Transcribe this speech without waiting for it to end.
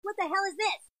what the hell is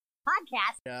this?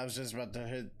 Podcast? Yeah, I was just about to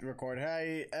hit record.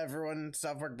 Hey, everyone,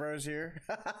 South Park Bros here.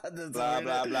 Blah,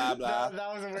 blah, blah, blah.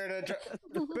 That was a weird intro.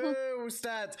 Boo,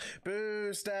 stats.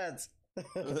 Boo, stats.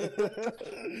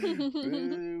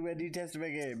 Boo, Wendy tested my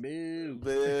game. Boo.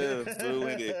 Boo, boo,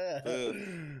 Wendy.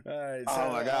 Boo. All right. So,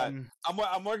 Oh my god,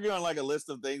 I'm working on like a list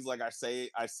of things like I say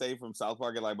from South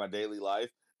Park in like my daily life,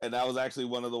 and that was actually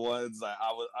one of the ones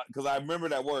I was because I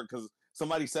remembered at work because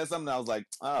somebody said something. And I was like,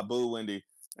 boo, Wendy,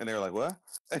 and they were like, what?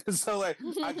 And so like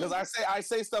because I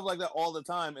say stuff like that all the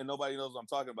time, and nobody knows what I'm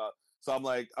talking about. So I'm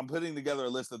like, I'm putting together a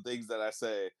list of things that I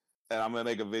say, and I'm gonna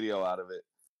make a video out of it.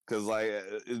 Cause like,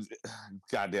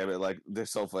 god damn it, like they're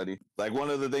so funny. Like one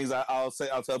of the things I'll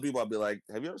tell people, I'll be like,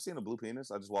 "Have you ever seen a blue penis?"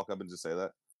 I just walk up and just say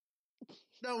that.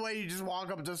 No way, you just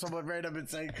walk up to someone random and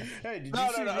say, "Hey, did No,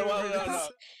 you see no.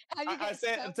 Have you I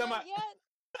say it to my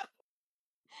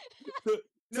yet?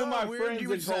 to my friends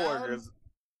and coworkers.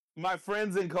 My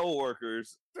friends and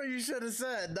coworkers. So you should have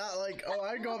said, not like, oh,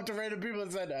 I go up to random people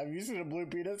and said, "Have you seen a blue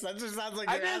penis?" That just sounds like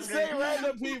I didn't say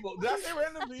random people. Did I say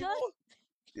random people?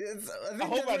 I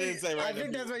hope I didn't say random. I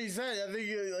think that's what you said. I think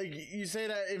you say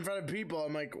that in front of people.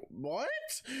 I'm like, what?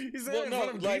 You say that in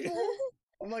front of people?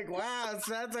 I'm like, wow,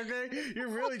 that's okay. You're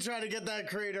really trying to get that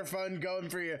creator fund going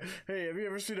for you. Hey, have you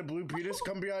ever seen a blue penis?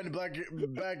 Come behind the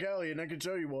back alley, and I can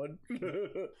show you one.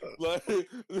 Like,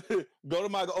 go to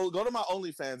my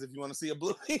OnlyFans if you want to see a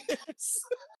blue penis.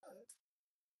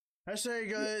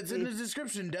 Hashtag it's in the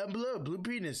description down below. Blue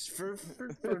penis for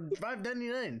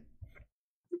 $5.99.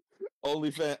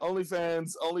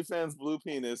 OnlyFans, blue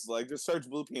penis. Like, just search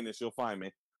blue penis, you'll find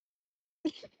me.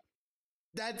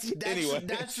 Anyway.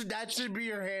 That should be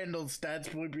your handle, stats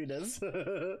blue penis.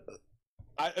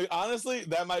 I honestly,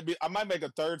 I might make a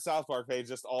third South Park page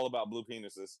just all about blue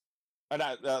penises.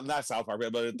 Not South Park,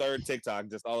 but a third TikTok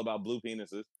just all about blue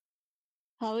penises.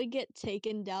 How we get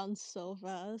taken down so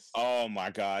fast. Oh my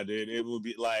god, dude! It would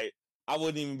be like I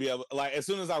wouldn't even be able. Like as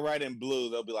soon as I write in blue,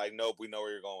 they'll be like, "Nope, we know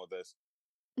where you're going with this."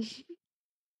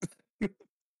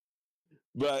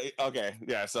 But okay,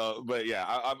 yeah. So, but yeah,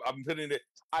 I'm putting it.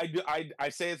 I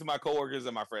say it to my coworkers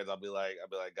and my friends. I'll be like,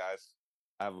 guys,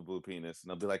 I have a blue penis, and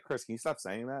they'll be like, Chris, can you stop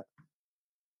saying that?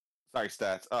 Sorry,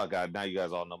 stats. Oh god, now you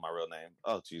guys all know my real name.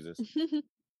 Oh Jesus.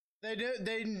 They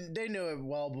knew it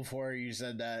well before you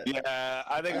said that. Yeah,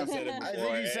 I think I've said it before. I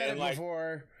think you said it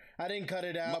before. I didn't cut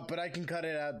it out, but I can cut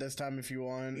it out this time if you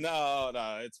want. No,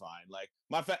 it's fine. Like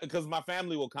because my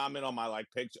family will comment on my like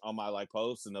picture on my like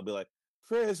posts, and they'll be like,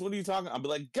 Chris, what are you talking? I'll be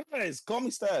like, guys, call me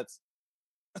Stats.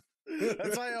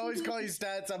 That's why I always call you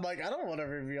Stats. I'm like, I don't want to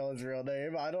reveal his real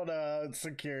name. I don't know how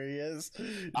secure he is.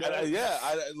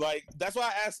 Like that's why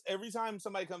I ask every time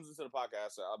somebody comes into the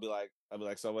podcast. I'll be like,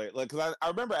 so wait, like, because I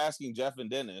remember asking Jeff and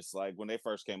Dennis like when they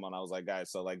first came on. I was like,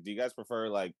 guys, so like, do you guys prefer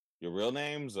like your real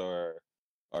names or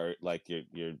like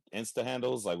your Insta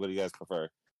handles? Like, what do you guys prefer?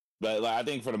 But like, I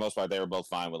think for the most part, they were both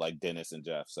fine with like Dennis and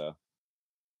Jeff. So.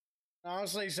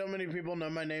 Honestly, so many people know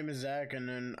my name is Zach, and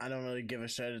then I don't really give a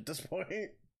shit at this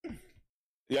point.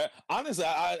 Yeah, honestly,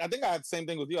 I think I had the same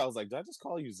thing with you. I was like, did I just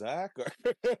call you Zach? Or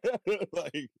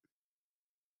like,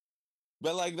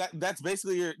 but like that's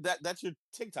basically that's your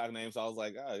TikTok name. So I was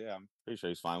like, oh yeah, I'm pretty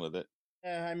sure he's fine with it.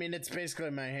 Yeah, I mean, it's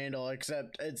basically my handle,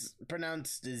 except it's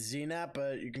pronounced Znap,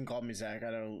 but you can call me Zach.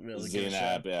 I don't really give a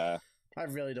shit. Yeah. I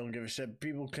really don't give a shit.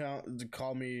 People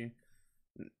call me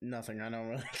nothing. I don't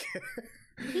really care.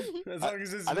 As long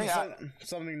as it's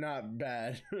something not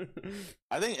bad.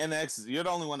 I think NX, you're the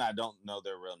only one I don't know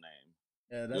their real name.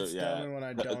 Yeah, that's the only one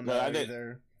I don't know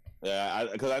either. Yeah,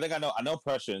 because I think I know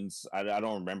Prussian's. I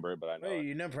don't remember it, but I know. Wait,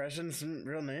 you know Prussian's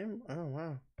real name? Oh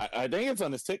wow. I think it's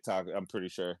on his TikTok. I'm pretty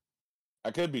sure.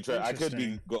 I could be I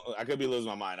could be losing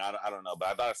my mind. I don't know, but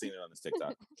I thought I seen it on his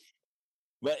TikTok.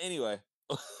 But anyway,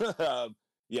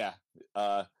 yeah.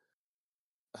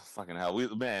 Fucking hell,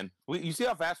 you see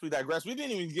how fast we digress? We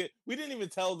didn't even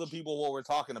tell the people what we're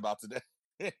talking about today.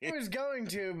 I was going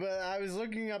to, but I was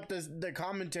looking up the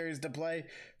commentaries to play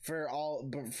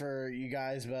for you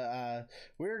guys, but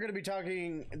we're going to be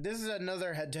talking. This is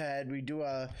another head-to-head. We do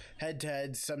a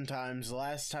head-to-head sometimes.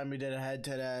 Last time we did a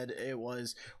head-to-head, it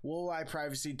was Woolwide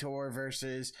Privacy Tour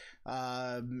versus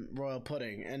Royal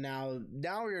Pudding, and now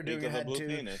we're doing a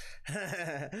head-to.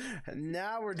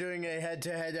 Now we're doing a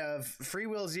head-to-head of Free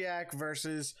Willzyx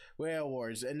versus Whale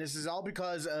Wars, and this is all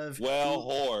because of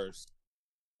whores.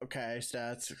 Okay,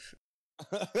 stats.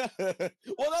 Well,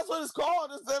 that's what it's called.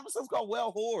 This episode's called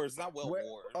Whale Whores, not Whale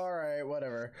Wars. All right,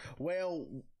 whatever. Whale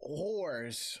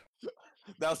Whores.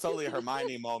 That was totally a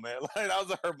Hermione moment. Like, that was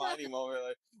a Hermione moment.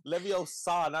 Like,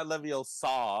 Leviosa, not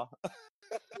Leviosa.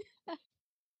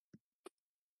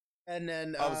 And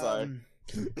then, I'm sorry.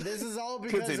 This is all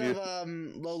because Continue. of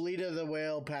Lolita the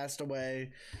whale passed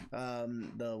away.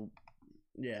 From the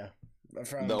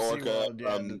orca SeaWorld,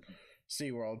 yeah,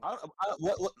 SeaWorld.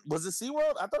 what was it?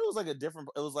 SeaWorld? I thought it was like a different.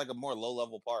 It was like a more low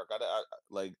level park.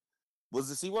 Like was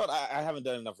it SeaWorld? I haven't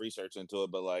done enough research into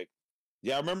it, but like,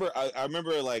 yeah, I remember. I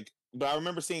remember like, but I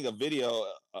remember seeing a video.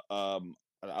 I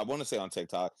want to say on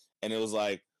TikTok, and it was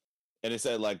like, and it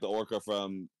said like the orca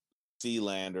from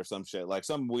Sealand or some shit, like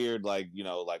some weird like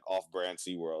like off brand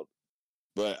SeaWorld.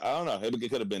 But I don't know. It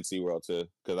could have been SeaWorld too,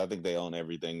 because I think they own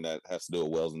everything that has to do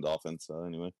with whales and dolphins. So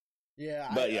anyway.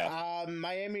 Yeah, but yeah,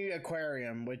 Miami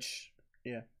Aquarium, which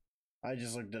I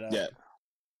just looked it up.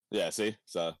 Yeah. See,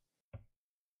 so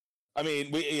I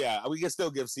mean, we can still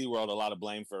give SeaWorld a lot of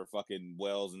blame for fucking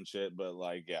whales and shit, but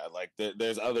like, yeah, like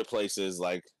there's other places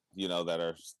like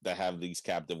that have these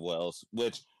captive whales.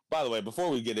 Which, by the way,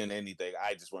 before we get into anything,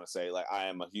 I just want to say like I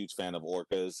am a huge fan of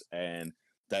orcas and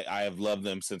that I have loved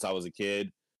them since I was a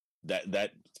kid. That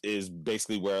is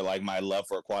basically where like my love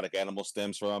for aquatic animals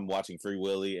stems from, watching Free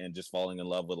Willy and just falling in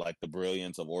love with like the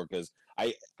brilliance of orcas.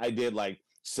 I did like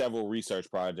several research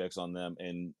projects on them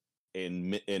in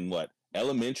what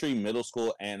elementary, middle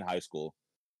school, and high school.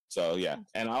 So yeah,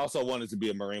 and I also wanted to be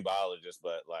a marine biologist,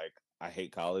 but like I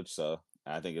hate college, so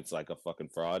I think it's like a fucking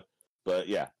fraud. But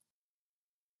yeah,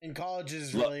 and college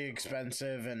is really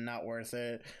expensive and not worth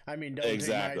it. I mean,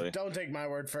 don't take my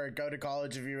word for it. Go to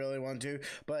college if you really want to,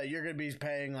 but you're gonna be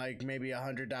paying like maybe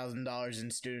 $100,000 in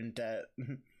student debt.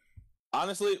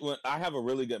 Honestly, when I have a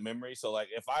really good memory, so like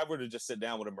if I were to just sit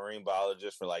down with a marine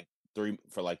biologist for like 3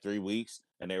 weeks,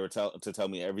 and they were tell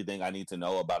me everything I need to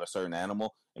know about a certain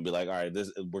animal, and be like, all right,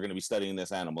 we're gonna be studying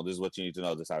this animal. This is what you need to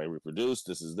know. This is how they reproduce.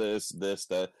 This is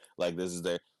that. Like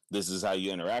this is how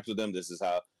you interact with them. This is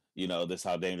how this is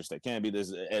how dangerous they can be.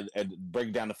 This and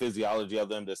break down the physiology of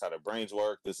them. This is how their brains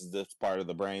work. This is this part of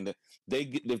the brain that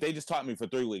if they just taught me for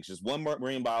 3 weeks, just one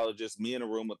marine biologist, me in a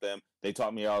room with them, they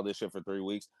taught me all this shit for 3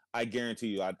 weeks. I guarantee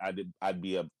you, I'd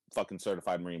be a fucking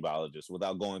certified marine biologist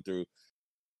without going through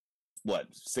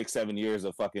what 6-7 years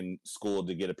of fucking school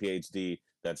to get a PhD.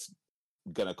 That's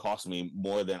gonna cost me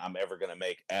more than I'm ever gonna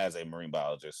make as a marine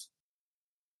biologist.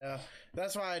 Yeah,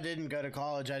 that's why I didn't go to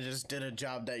college. I just did a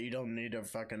job that you don't need a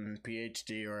fucking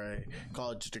PhD or a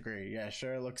college degree. Yeah,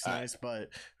 sure, it looks nice, but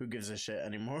who gives a shit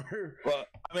anymore? Well,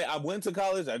 I mean, I went to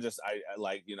college. I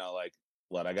like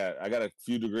what I got a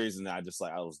few degrees, and I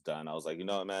was done. I was like, you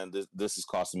know what, man, this is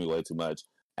costing me way too much.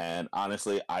 And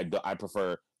honestly, I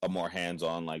prefer a more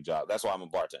hands-on like job. That's why I'm a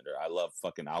bartender. I love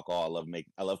fucking alcohol.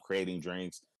 I love creating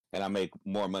drinks, and I make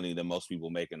more money than most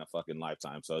people make in a fucking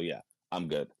lifetime. So yeah, I'm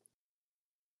good.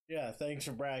 Yeah, thanks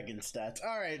for bragging, Stats.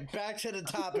 All right, back to the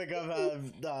topic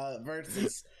of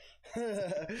versus.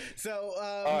 So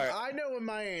right. I know what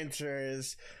my answer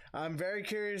is. I'm very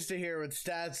curious to hear what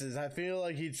Stats is. I feel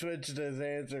like he switched his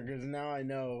answer because now I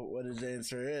know what his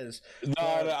answer is.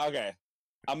 No, okay.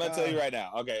 I'm gonna tell you right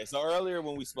now. Okay, so earlier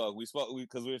when we spoke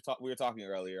because we were talking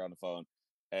earlier on the phone,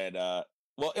 and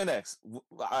well, NX.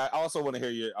 I also want to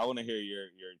hear your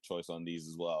choice on these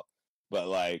as well. But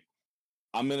like,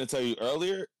 I'm gonna tell you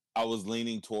earlier, I was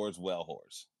leaning towards Whale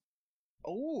Horse.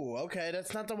 Oh, okay,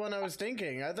 that's not the one I was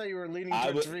thinking. I thought you were leaning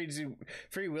towards Free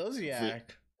Willzyx.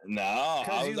 No,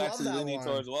 I was actually leaning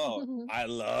towards I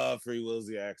love Free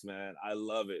Willzyx, man. I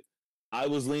love it. I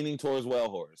was leaning towards Whale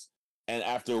Horse. And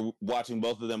after watching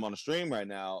both of them on the stream right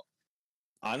now,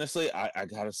 honestly, I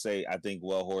gotta say, I think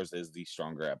Whale Horse is the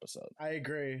stronger episode. I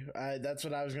agree. That's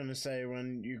what I was gonna say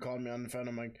when you called me on the phone.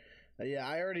 I'm like, yeah,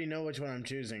 I already know which one I'm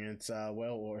choosing. It's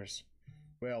Whale Horse.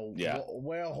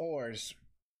 Whale Horse.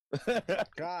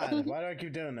 God, why do I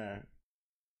keep doing that?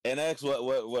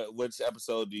 NX, which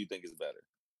episode do you think is better?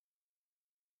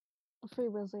 Free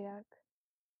Willzyx.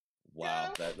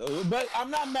 Wow, but I'm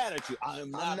not mad at you.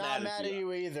 I'm not mad at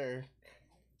you either.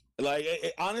 Like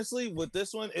honestly, with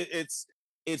this one, it's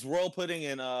royal pudding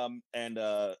and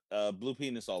blue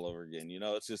penis all over again. You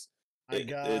know, it's just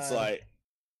it's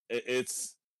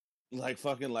like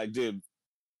fucking like, dude.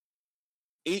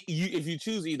 If you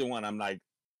choose either one, I'm like,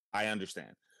 I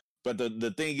understand. But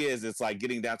the thing is, it's like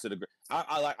getting down to the.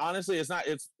 I like honestly, it's not.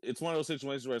 It's one of those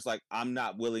situations where it's like I'm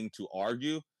not willing to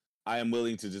argue. I am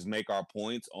willing to just make our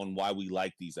points on why we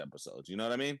like these episodes. You know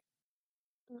what I mean?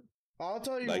 I'll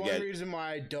tell you one reason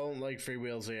why I don't like Free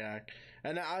Willzyx.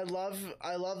 And I love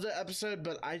the episode,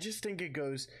 but I just think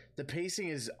the pacing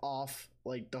is off,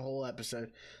 like, the whole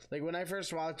episode. Like, when I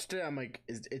first watched it, I'm like,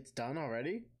 it's done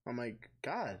already? I'm like,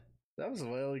 God, that was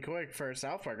really quick for a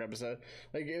South Park episode.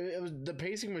 Like, it was, the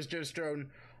pacing was just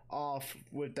thrown off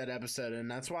with that episode,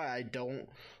 and that's why I don't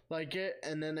like it.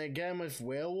 And then again with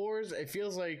Whale Wars, it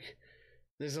feels like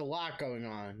there's a lot going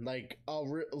on. Like,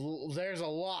 there's a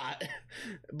lot.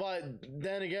 But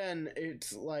then again,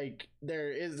 it's like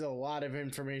there is a lot of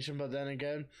information, but then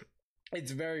again,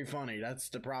 it's very funny. That's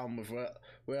the problem with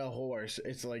Whale Horse.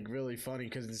 It's like really funny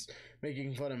because it's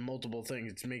making fun of multiple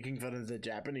things. It's making fun of the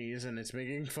Japanese, and it's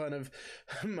making fun of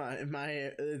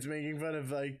It's making fun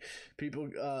of like people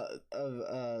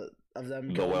of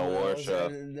them. The Whale War show.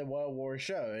 And the Whale War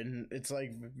show, and it's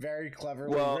like very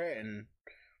cleverly written,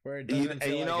 where it You- doesn't and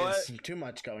feel you like know it's too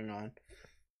much going on.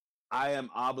 I am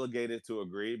obligated to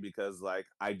agree because, like,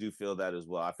 I do feel that as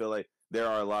well. I feel like there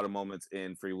are a lot of moments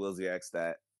in Free Willzyx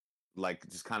that, like,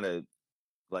 just kind of,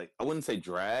 like, I wouldn't say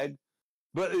drag,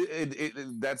 but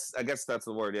that's, I guess that's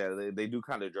the word. Yeah, they do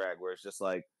kind of drag, where it's just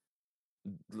like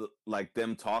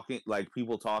them talking, like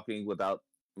people talking without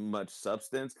much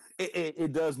substance.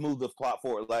 It does move the plot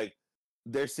forward. Like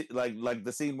there's like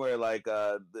the scene where like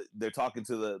they're talking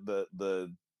to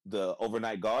the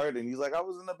overnight guard, and he's like, I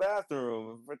was in the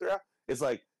bathroom for 3 hours. It's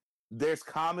like there's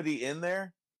comedy in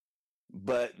there,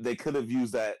 but they could have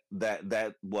used that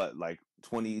what, like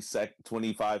 25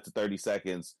 to 30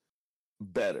 seconds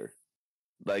better.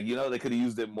 Like, you know, they could have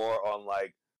used it more on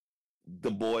like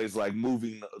the boys like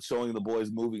showing the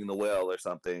boys moving the whale or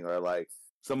something, or like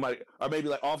somebody, or maybe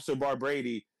like Officer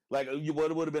Barbrady. Like,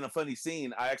 what would have been a funny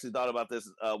scene. I actually thought about this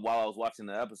while I was watching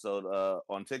the episode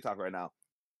on TikTok right now.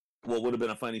 What would have been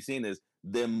a funny scene is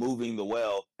them moving the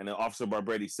whale and then Officer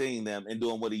Barbrady seeing them and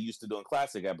doing what he used to do in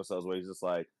classic episodes, where he's just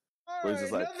like,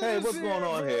 hey, what's going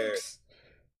on here?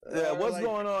 Yeah, what's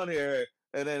going on here?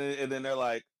 And then they're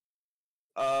like,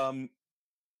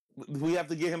 we have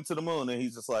to get him to the moon, and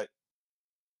he's just like,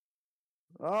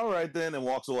 all right then, and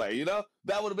walks away. You know,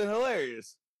 that would have been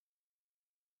hilarious.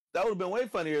 That would have been way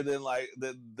funnier than like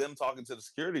them talking to the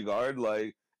security guard.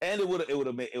 Like, and you would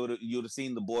have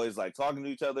seen the boys like talking to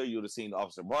each other. You would have seen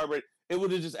Officer Barber. It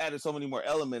would have just added so many more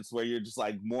elements where you're just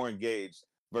like more engaged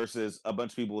versus a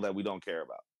bunch of people that we don't care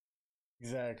about.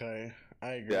 Exactly, I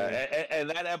agree. Yeah, and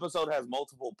that episode has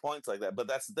multiple points like that. But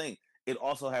that's the thing; it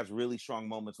also has really strong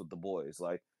moments with the boys.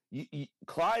 Like,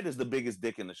 Clyde is the biggest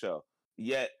dick in the show,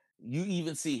 yet you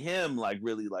even see him like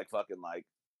really like fucking like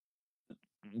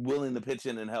willing to pitch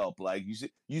in and help. Like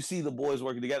you see the boys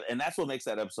working together, and that's what makes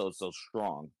that episode so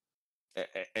strong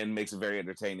and makes it very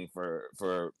entertaining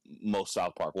for most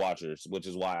South Park watchers, which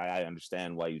is why I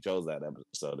understand why you chose that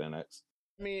episode, NX.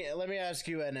 Let me ask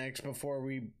you, NX, before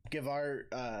we give our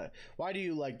why do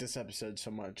you like this episode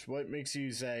so much? What makes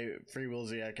you say Free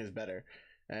Willzyx is better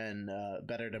and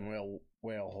better than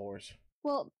Whale Horse?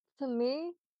 Well, to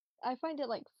me, I find it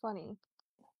like funny.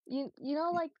 You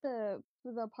know, like the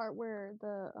part where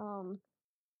the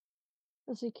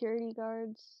security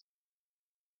guards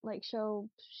like show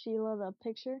Sheila the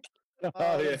picture.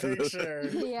 Oh, the picture.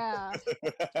 Yeah.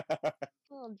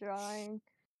 Little drawing.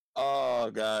 Oh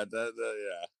god,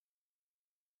 yeah.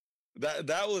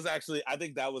 That was actually, I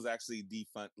think that was actually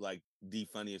the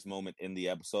funniest moment in the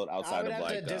episode outside of like. I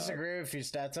would have to disagree with you,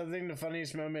 Stats. I think the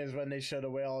funniest moment is when they showed a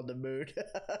whale on the moon.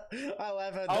 I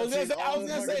laugh at that. I was gonna say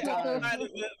outside of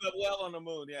the whale on the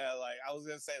moon. Yeah, like I was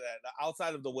gonna say that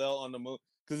outside of the whale on the moon,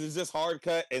 because it's just hard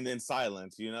cut and then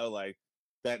silence. You know, like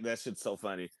that shit's so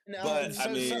funny. No, but I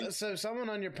mean, so someone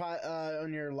on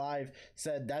your live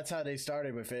said that's how they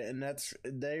started with it, and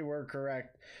they were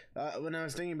correct. When I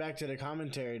was thinking back to the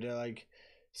commentary, they're like,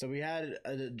 so we had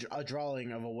a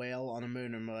drawing of a whale on a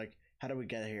moon, and we're like, how do we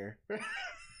get here? I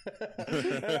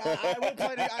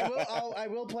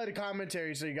will play the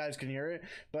commentary so you guys can hear it,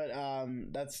 but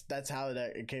that's how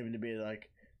it came to be.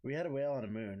 Like, we had a whale on a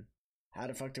moon. How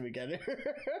the fuck did we get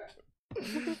here?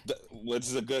 Which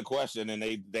is a good question, and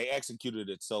they executed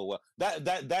it so well.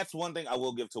 That's one thing I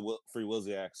will give to Free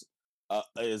Willzyx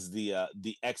is the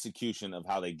execution of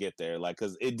how they get there. Like,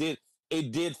 because it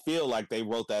did feel like they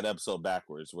wrote that episode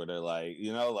backwards, where they're like,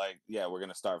 you know, like, yeah, we're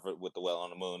gonna start with the whale on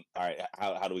the moon. All right,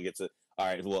 how do we get to? All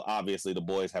right, well, obviously the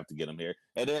boys have to get them here,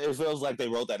 and it feels like they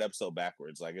wrote that episode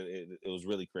backwards. Like it was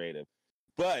really creative,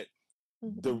 but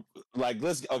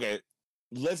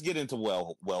let's get into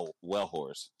Whale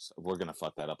Horse. So we're gonna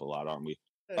fuck that up a lot, aren't we?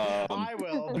 I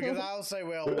will, because I'll say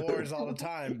Whale Wars all the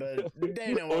time, but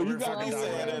they know what we're fucking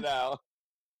saying it now.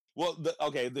 Well,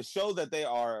 the show that they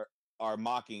are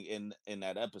mocking in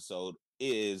that episode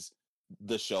is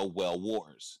the show Whale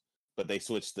Wars, but they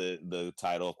switched the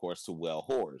title, of course, to Whale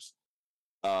Horse.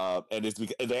 And it's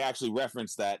because they actually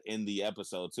reference that in the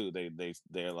episode too.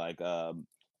 They're like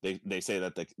they say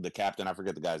that the captain, I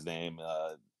forget the guy's name.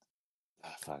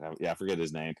 I forget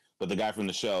his name, but the guy from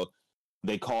the show,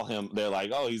 they call him. They're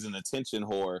like, oh, he's an attention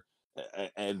whore,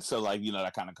 and so like, you know,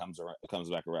 that kind of comes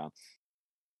back around.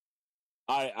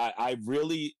 I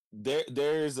really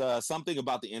there's something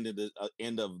about the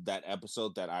end of that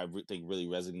episode that think really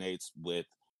resonates with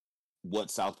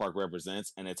what South Park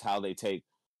represents, and it's how they take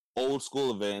old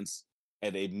school events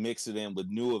and they mix it in with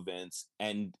new events,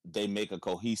 and they make a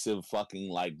cohesive fucking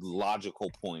like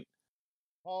logical point,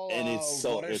 Paul and it's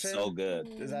so Watterson? good.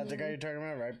 Is that the guy you're talking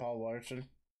about, right? Paul Watterson?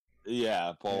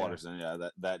 Yeah, Paul Watterson. Yeah,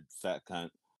 that fat cunt.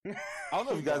 I don't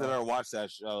know if you guys have ever watched that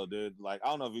show, dude. Like, I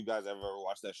don't know if you guys ever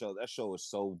watched that show. That show is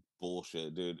so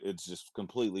bullshit, dude. It's just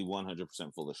completely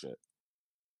 100% full of shit.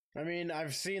 I mean,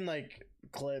 I've seen like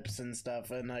clips and stuff,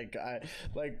 and like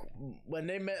when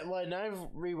I've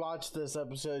rewatched this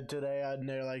episode today, and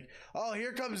they're like, "Oh,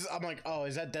 here comes," I'm like, "Oh,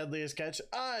 is that Deadliest Catch?"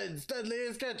 Ah, it's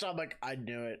Deadliest Catch. I'm like, I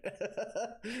knew it.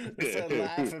 So I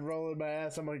laugh and rolling my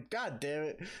ass. I'm like, God damn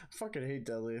it! I fucking hate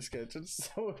Deadliest Catch. It's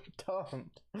so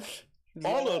dumb.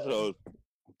 All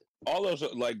those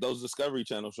shows, like those Discovery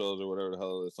Channel shows or whatever the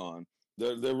hell it's on,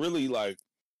 they're really like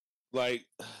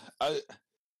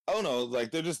I don't know,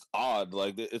 like they're just odd.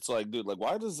 Like it's like, dude, like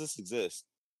why does this exist?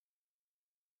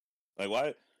 Like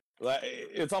why? Like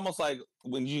it's almost like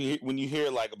when you hear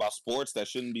like about sports that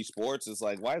shouldn't be sports. It's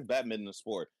like, why is badminton a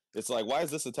sport? It's like, why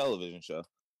is this a television show?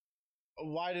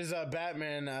 Why does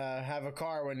Batman have a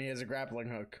car when he has a grappling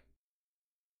hook?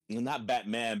 Not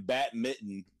Batman,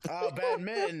 badminton. Oh,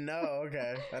 badminton. Oh,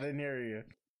 okay. I didn't hear you.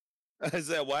 I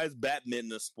said, why is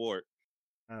badminton a sport?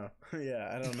 Oh,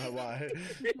 yeah. I don't know why.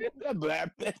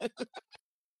 Batman.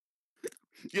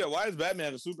 Yeah, why is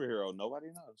Batman a superhero? Nobody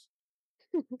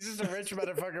knows. He's just a rich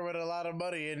motherfucker with a lot of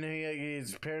money, and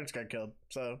his parents got killed.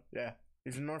 So yeah,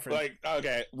 he's an orphan. Like,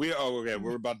 okay,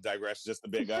 we're about to digress just a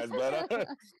bit, guys. But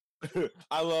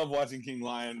I love watching King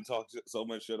Lion talk so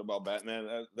much shit about Batman.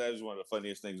 That is one of the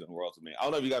funniest things in the world to me. I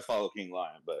don't know if you guys follow King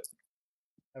Lion, but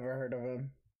Ever heard of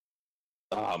him?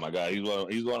 oh my god,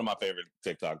 he's one of my favorite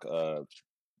TikTok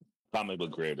comic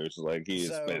book creators. Like, he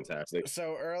is fantastic.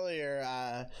 So earlier,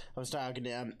 I was talking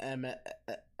to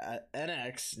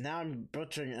NX. Now I'm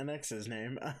butchering NX's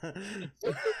name.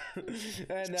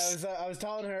 And I was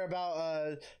telling her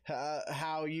about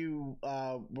how you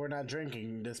were not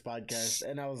drinking this podcast,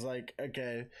 and I was like,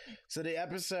 okay. So the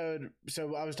episode.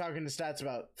 So I was talking to Stats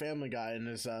about Family Guy, and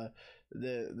this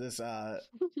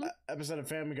episode of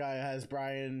Family Guy has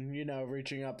Brian,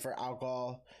 reaching up for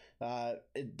alcohol.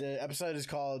 The episode is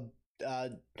called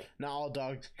Not All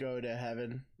Dogs Go to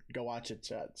Heaven. Go watch it,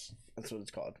 Chats. That's what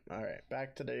it's called. All right,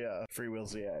 back to the Free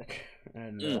Willzyx.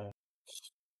 And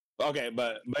okay,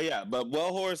 but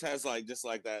Well Horse has like just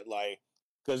like that, like,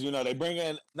 because they bring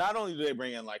in, not only do they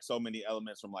bring in like so many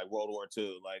elements from like World War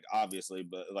II, like obviously,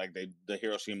 but like the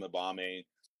Hiroshima bombing,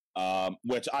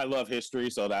 which I love history,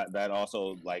 so that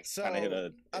also like kind of hit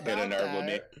a nerve with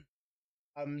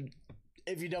me.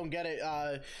 If you don't get it,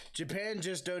 Japan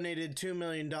just donated $2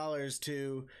 million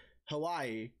to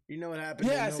Hawaii. You know what happened?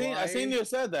 Yeah, I seen you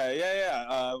said that.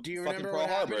 Yeah. Do you remember what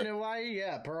happened in Hawaii?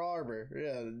 Yeah, Pearl Harbor.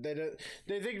 Yeah,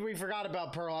 they think we forgot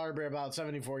about Pearl Harbor about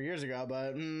 74 years ago,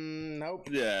 but nope.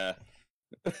 Yeah,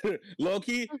 low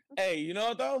key. Hey, you know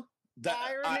what though?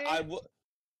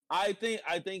 I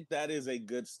think that is a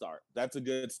good start. That's a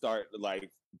good start,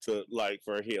 like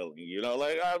for healing.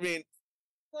 Like, I mean.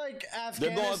 Like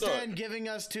Afghanistan giving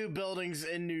us 2 buildings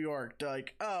in New York. They're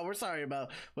like, oh, we're sorry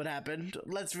about what happened.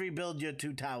 Let's rebuild your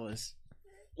 2 towers.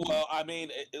 Well, I mean,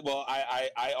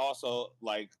 I also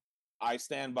like, I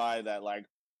stand by that. Like,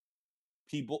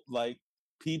 people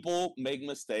make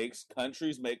mistakes.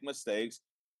 Countries make mistakes,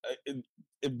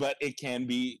 but it can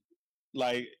be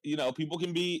like, people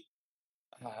can be.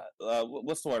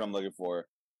 What's the word I'm looking for?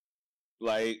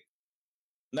 Like,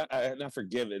 not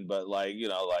forgiven, but like,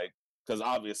 like. Because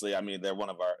obviously, I mean, they're one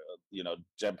of our,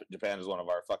 Japan is one of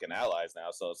our fucking allies now.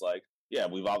 So it's like, yeah,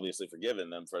 we've obviously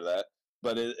forgiven them for that.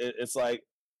 But it's like,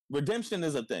 redemption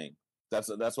is a thing. That's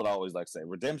what I always like to say.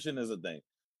 Redemption is a thing.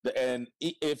 And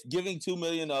if giving $2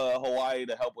 million to Hawaii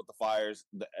to help with the fires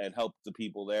and help the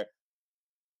people there,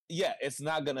 yeah, it's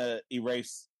not gonna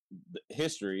erase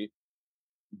history.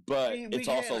 But it's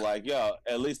also like, yo,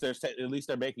 at least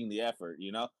they're making the effort.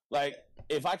 Like,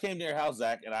 if I came to your house,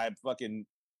 Zach, and I fucking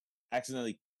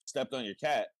accidentally stepped on your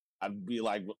cat, I'd be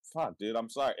like, fuck, dude, I'm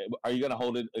sorry. Are you going to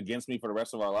hold it against me for the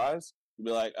rest of our lives? You'd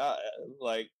be like,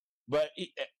 but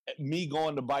me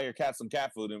going to buy your cat some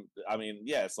cat food, and I mean,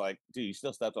 yeah, it's like, dude, you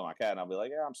still stepped on my cat, and I'll be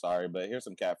like, yeah, I'm sorry, but here's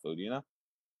some cat food,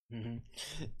 Mm-hmm.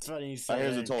 It's funny you say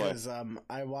here's a toy. Because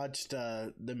I watched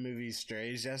the movie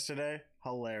Strays yesterday.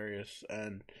 Hilarious.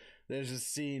 And there's a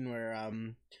scene where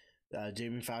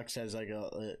Jamie Foxx has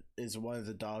is one of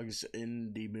the dogs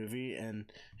in the movie,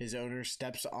 and his owner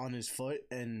steps on his foot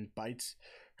and bites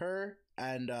her,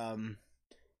 and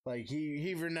Like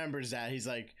he remembers that. He's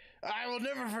like, I will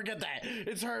never forget that.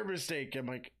 It's her mistake. I'm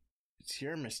like, it's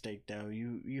your mistake though.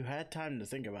 You had time to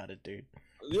think about it, dude.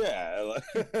 Yeah.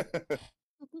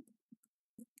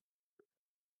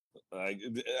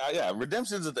 Yeah,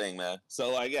 redemption's a thing, man.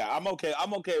 So like, yeah, I'm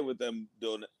okay with them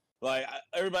doing it. Like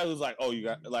everybody who's like, oh, you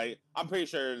got like, I'm pretty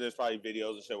sure there's probably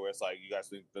videos and shit where it's like, you guys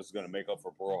think this is gonna make up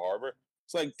for Pearl Harbor?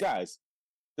 It's like, guys,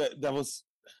 that was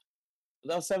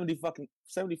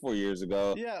 74 years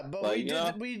ago. Yeah, but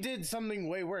like, we did something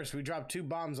way worse. We dropped 2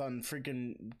 bombs on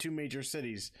freaking 2 major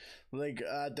cities. Like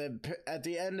at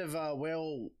the end of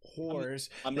Whale Whores.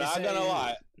 I'm not gonna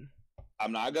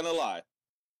lie.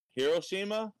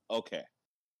 Hiroshima, okay.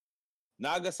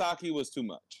 Nagasaki was too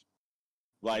much.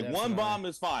 Like Definitely. one bomb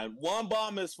is fine. One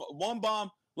bomb.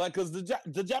 Like, because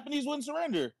the Japanese wouldn't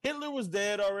surrender. Hitler was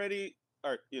dead already,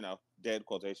 or dead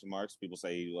quotation marks. People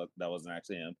say that wasn't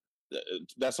actually him.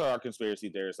 That's our conspiracy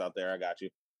theorists out there. I got you.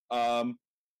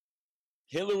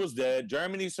 Hitler was dead.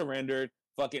 Germany surrendered.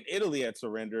 Fucking Italy had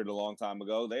surrendered a long time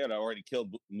ago. They had already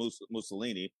killed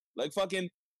Mussolini. Like fucking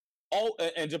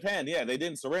and Japan, yeah, they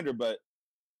didn't surrender, but.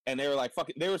 And they were like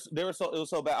fucking. They were so, it was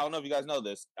so bad. I don't know if you guys know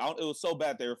this. It was so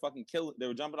bad they were fucking killing. They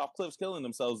were jumping off cliffs, killing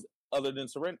themselves. Other than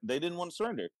surrender, they didn't want to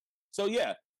surrender. So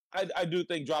yeah, I do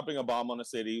think dropping a bomb on a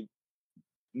city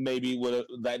maybe would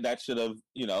that should have.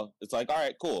 It's like, all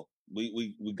right, cool.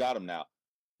 We got them now.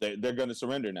 They're going to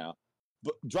surrender now.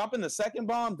 But dropping the second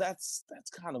bomb, that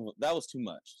was too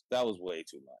much. That was way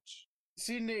too much.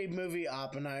 Seen the movie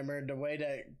Oppenheimer, the way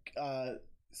that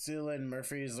Cillian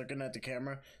Murphy is looking at the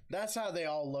camera. That's how they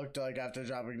all looked like after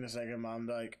dropping the second bomb.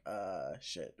 They're like,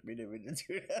 shit, we didn't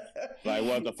do that. Like,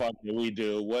 what the fuck did we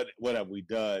do? What have we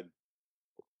done?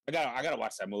 I gotta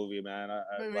watch that movie, man.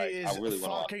 Movie is I really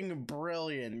fucking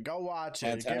brilliant. Go watch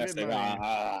it. Fantastic. Give it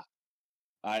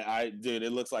money. Dude,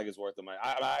 it looks like it's worth the money.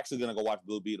 I'm actually gonna go watch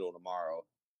Blue Beetle tomorrow.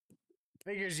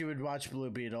 Figures you would watch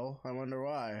Blue Beetle. I wonder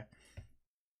why.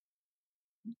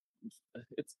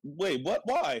 Wait, what?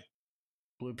 Why?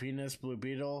 Blue penis, Blue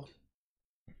Beetle.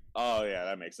 Oh yeah,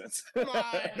 that makes sense. Come on.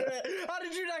 How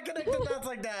did you not connect the dots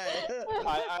like that?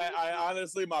 I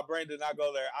honestly, my brain did not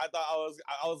go there. I thought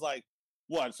I was like,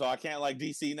 what? So I can't like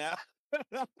DC now?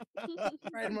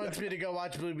 Brian wants me to go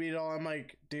watch Blue Beetle. I'm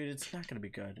like, dude, it's not gonna be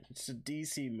good. It's a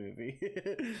DC movie.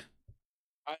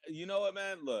 You know what,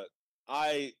 man? Look,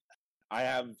 I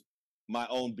have my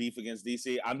own beef against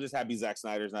DC. I'm just happy Zack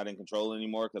Snyder's not in control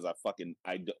anymore because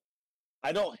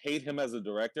I don't hate him as a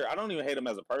director. I don't even hate him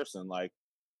as a person. Like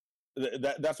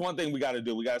that's one thing we got to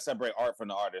do. We got to separate art from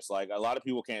the artist. Like a lot of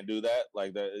people can't do that.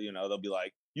 Like they'll be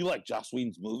like, "You like Joss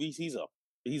Whedon's movies? He's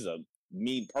a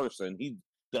mean person. He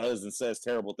does and says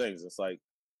terrible things." It's like,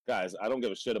 guys, I don't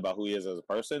give a shit about who he is as a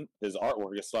person. His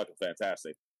artwork is fucking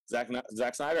fantastic.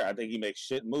 Zack Snyder, I think he makes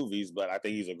shit movies, but I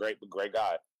think he's a great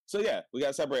guy. So yeah, we got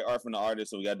to separate art from the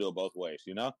artist, so we got to do it both ways,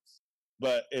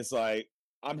 But it's like,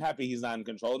 I'm happy he's not in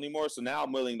control anymore, so now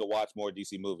I'm willing to watch more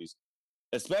DC movies.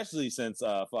 Especially since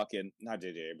fucking not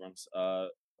J.J. Abrams.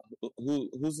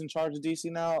 Who's in charge of DC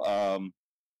now?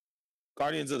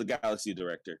 Guardians of the Galaxy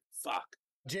director. Fuck.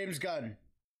 James Gunn.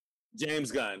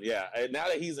 Yeah. And now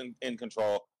that he's in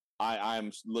control,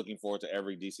 I'm looking forward to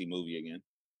every DC movie again.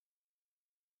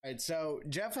 All right, so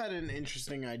Jeff had an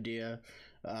interesting idea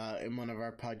in one of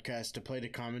our podcasts to play the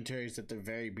commentaries at the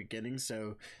very beginning,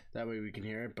 so that way we can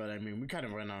hear it. But I mean, we kind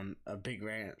of went on a big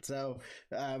rant. So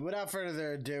without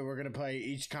further ado, we're gonna play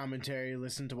each commentary,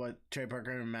 listen to what Trey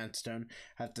Parker and Matt Stone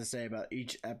have to say about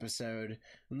each episode.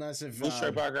 Unless if who's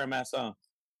Trey Parker and Matt Stone?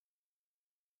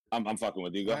 I'm fucking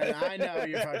with you. Go ahead. I know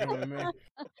you're fucking with me.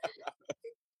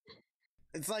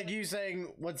 It's like you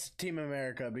saying what's Team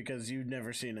America because you've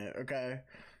never seen it. Okay.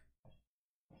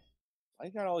 Why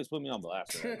you gotta always put me on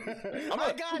blast?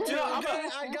 I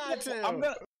got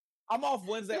to. I'm off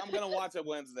Wednesday. I'm gonna watch it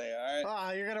Wednesday. All right.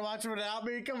 Oh, you're gonna watch it without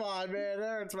me? Come on, man. That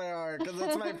hurts my heart because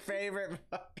it's my favorite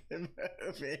fucking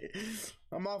movie.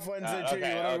 I'm off Wednesday too.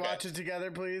 You want to watch it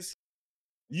together, please?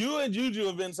 You and Juju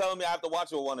have been telling me I have to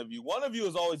watch it with one of you. One of you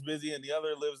is always busy, and the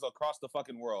other lives across the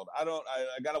fucking world. I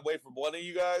gotta wait for one of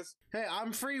you guys. Hey,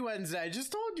 I'm free Wednesday. I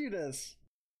just told you this.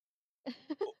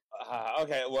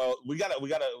 Okay, well, we gotta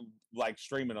like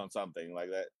stream it on something like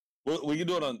that. We can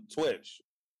do it on Twitch.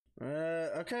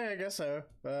 Okay, I guess so.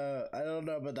 I don't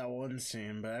know about that one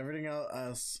scene, but everything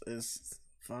else is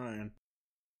fine.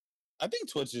 I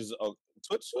think Twitch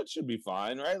should be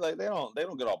fine, right? Like they don't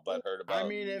get all butthurt about. I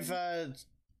mean, if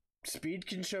Speed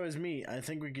can show his meat, I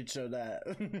think we could show that.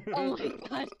 Oh my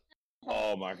god.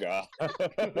 Oh my god.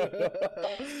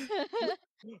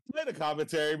 Play the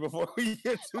commentary before we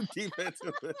get too deep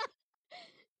into it.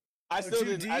 I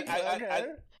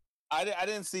I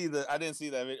didn't see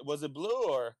that. Was it blue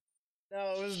or?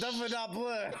 No, it was definitely not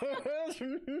blue.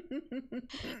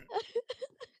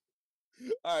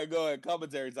 All right, go ahead.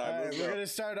 Commentary time. All right, Let's we're go. gonna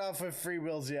start off with Free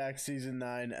Willzyx season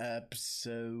 9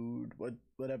 episode. What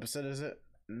episode is it?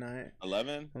 9.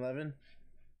 11. 11.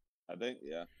 I think.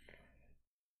 Yeah.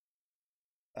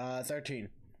 13.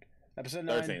 Episode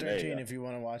 9, 13. If you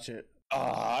want to watch it.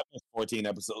 I missed 14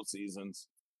 episode seasons.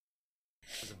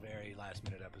 It was a very last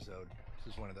minute episode.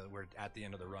 This is we're at the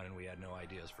end of the run and we had no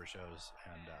ideas for shows.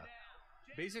 And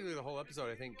basically the whole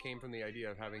episode, I think, came from the idea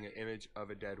of having an image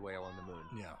of a dead whale on the moon.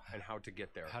 Yeah. And how to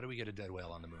get there. How do we get a dead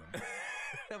whale on the moon?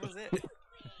 That was it.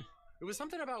 It was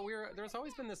something about there's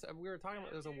always been this, we were talking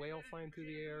about there's a whale flying through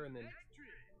the air, and then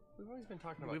we've always been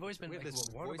talking about, we've always been like, this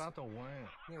what voice, about the whale?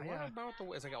 Yeah, what about the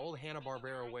whale? It's like an old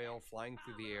Hanna-Barbera whale flying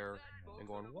through the air and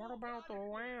going, what about the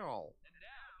whale?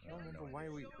 I don't remember why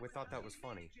we thought that was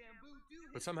funny.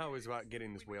 But somehow it was about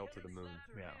getting this whale to the moon.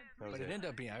 Yeah, but it ended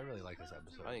up being. I really like this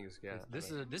episode. I think it's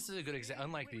This is a good example.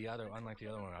 Unlike the other one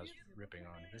I was ripping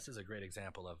on. This is a great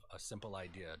example of a simple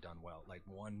idea done well. Like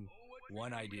one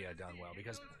idea done well.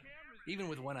 Because even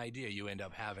with one idea, you end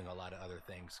up having a lot of other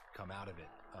things come out of it.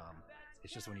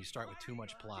 It's just when you start with too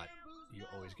much plot, you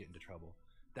always get into trouble.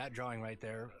 That drawing right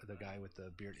there, the guy with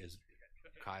the beard, is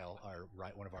Kyle,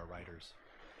 one of our writers.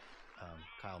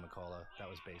 Kyle McCullough. That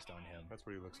was based on him. That's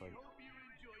what he looks like.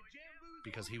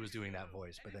 Because he was doing that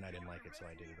voice, but then I didn't like it, so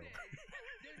I did it over.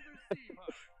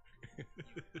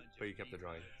 But you kept the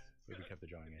drawing. But we kept the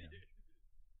drawing of him.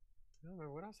 I don't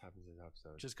know what else happens in this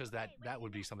episode. Just because that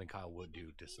would be something Kyle would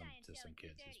do to some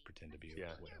kids, is pretend to be a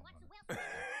whale.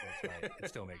 That's right. It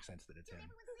still makes sense that it's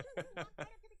him.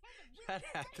 That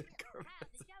had to come.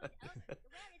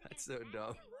 That's so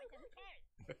dumb.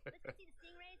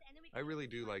 I really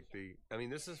do like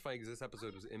this is funny because this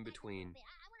episode was in between,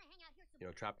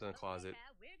 Trapped in a Closet,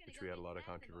 which we had a lot of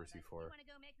controversy for,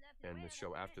 and the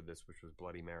show after this, which was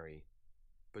Bloody Mary.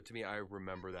 But to me, I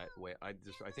remember that way. I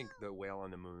think the whale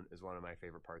on the moon is one of my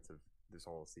favorite parts of this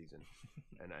whole season,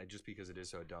 and just because it is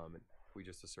so dumb, and we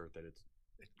just assert that it's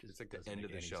like the end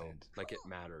of the show, sense. Like it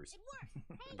matters.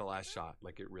 The last shot,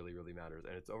 like it really, really matters,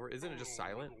 and it's over. Isn't it just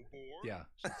silent? Yeah.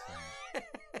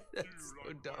 That's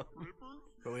so dumb.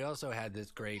 But we also had this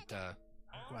great.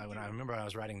 When I remember I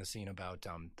was writing the scene about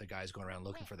the guys going around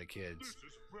looking for the kids,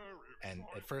 and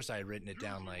at first I had written it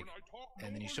down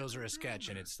and then he shows her a sketch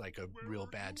and it's like a real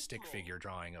bad stick figure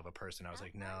drawing of a person. I was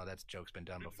like, no, that joke's been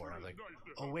done before. And I was like,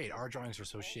 oh wait, our drawings are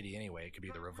so shitty anyway. It could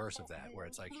be the reverse of that, where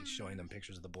it's like he's showing them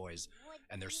pictures of the boys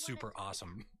and they're super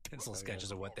awesome pencil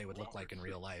sketches of what they would look like in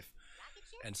real life.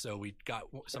 And so we got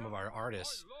some of our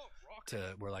artists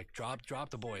we're like, drop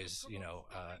the boys,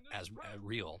 as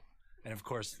real. And of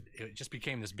course, it just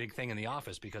became this big thing in the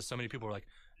office because so many people were like,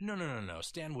 no,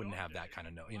 Stan wouldn't have that kind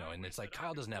of and it's like,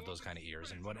 Kyle doesn't have those kind of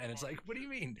ears, and it's like, what do you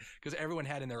mean? Because everyone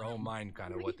had in their own mind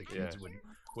kind of what the kids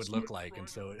would look like, and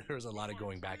so there was a lot of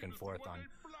going back and forth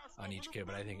on each kid.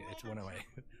 But I think it's one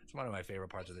of my favorite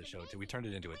parts of the show too. We turned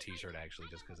it into a T-shirt actually,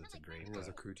 just because it's a great. It was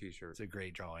a crew T-shirt. It's a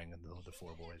great drawing of the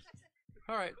four boys.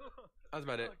 All right, that's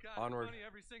about it. Onward.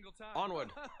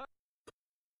 Onward.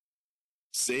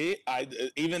 See,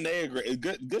 even they agree.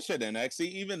 Good shit, NX. See,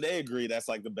 even they agree that's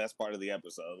like the best part of the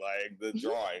episode, like the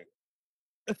drawing.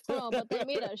 Oh, but they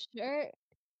made a shirt.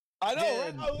 I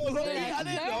know. Right? I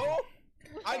didn't know.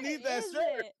 I need that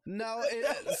shirt. No,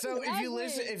 so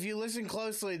if you listen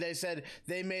closely, they said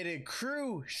they made a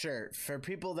crew shirt for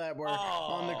people that were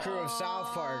on the crew of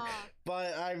South Park.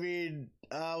 But I mean,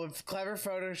 with clever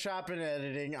Photoshop and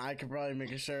editing, I could probably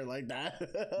make a shirt like that.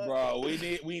 Bro,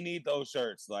 we need those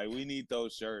shirts. Like, we need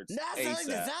those shirts. Not selling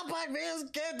the South Park videos.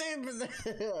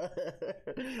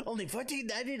 Only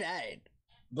 $14.99.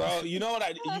 Bro, you know what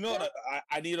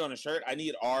I need on a shirt? I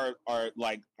need our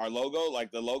logo,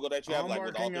 like the logo that you have, like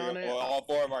with all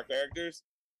four of our characters.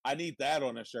 I need that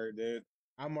on a shirt, dude.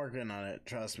 I'm working on it,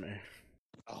 trust me.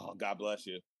 Oh, God bless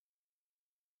you.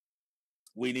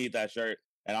 We need that shirt.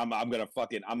 And I'm gonna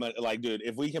like, dude,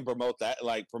 if we can promote that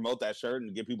shirt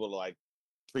and get people to like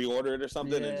pre-order it or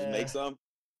something and just make some,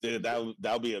 dude, that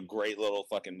would be a great little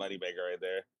fucking moneymaker right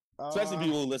there. Especially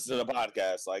people who listen to the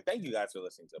podcast. Like, thank you guys for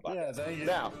listening to the podcast. Yeah, thank you.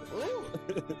 Now,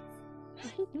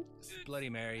 Bloody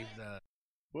Mary.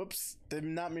 Whoops, did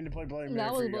not mean to play Bloody Mary.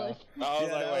 That was Bush. I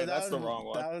was like, wait, that's the wrong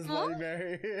one. That was Bloody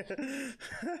Mary.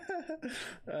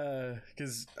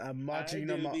 Because I'm watching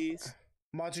them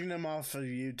off of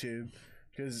YouTube.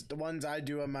 Because the ones I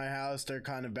do at my house, they're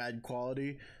kind of bad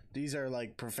quality. These are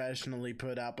like professionally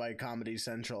put out by Comedy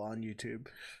Central on YouTube,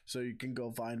 so you can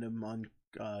go find them on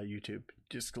YouTube.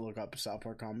 Just look up South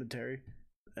Park commentary.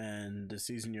 and the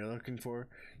season you're looking for,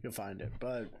 you'll find it.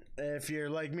 But if you're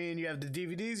like me and you have the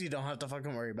DVDs, you don't have to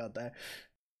fucking worry about that.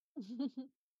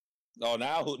 Oh,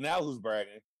 now who's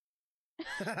bragging?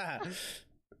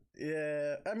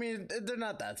 Yeah, I mean, they're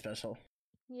not that special.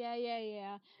 Yeah.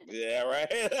 Yeah,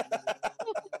 right.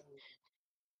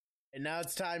 And now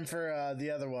it's time for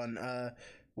the other one,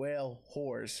 Whale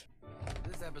Whores.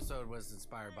 This episode was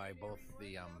inspired by both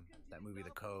the that movie The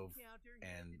Cove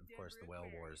and of course the Whale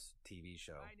Wars TV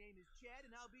show.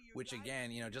 Which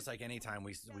again, just like any time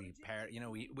we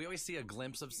always see a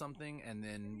glimpse of something, and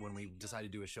then when we decide to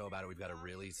do a show about it, we've got to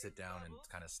really sit down and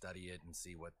kind of study it and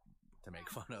see what to make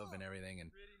fun of and everything.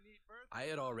 And I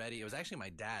had already, it was actually my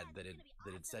dad that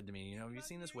had said to me, have you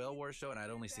seen this Whale Wars show? And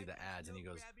I'd only see the ads, and he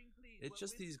goes, it's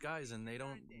just these guys and they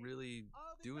don't really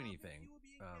do anything.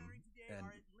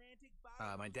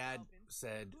 My dad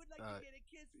said,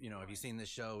 have you seen this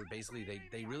show? Basically,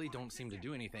 they really don't seem to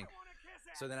do anything.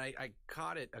 So then I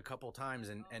caught it a couple times,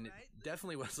 and it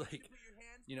definitely was like,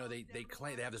 they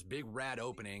claim they have this big rad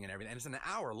opening and everything, and it's an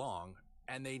hour long,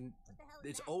 and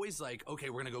it's always like, okay,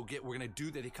 we're gonna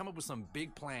do that. They come up with some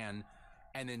big plan,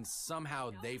 and then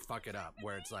somehow they fuck it up,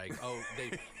 where it's like, oh,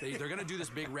 they're gonna do this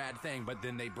big rad thing, but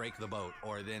then they break the boat,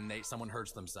 or then someone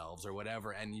hurts themselves or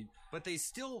whatever, but they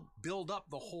still build up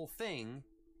the whole thing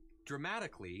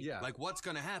dramatically. Yeah. Like, what's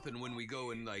going to happen when we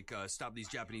go and stop these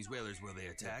Japanese whalers? Will they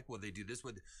attack? Will they do this?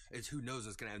 It's who knows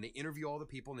what's going to happen. They interview all the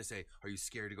people and they say, are you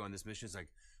scared to go on this mission? It's like,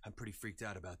 I'm pretty freaked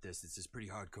out about this. It's just pretty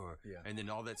hardcore. Yeah. And then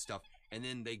all that stuff. And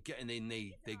then they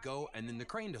go, and then the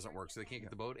crane doesn't work, so they can't get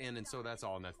the boat in, and so that's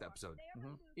all in that episode.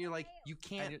 Mm-hmm. You're like, you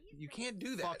can't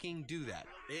do that. Fucking do that.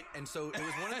 And so it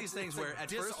was one of these things where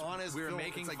at first we were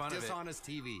making fun of it. Dishonest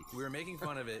TV. We were making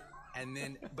fun of it, and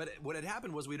then, but what had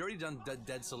happened was we'd already done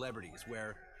Dead Celebrities,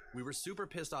 where we were super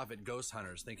pissed off at Ghost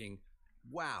Hunters, thinking,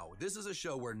 wow, this is a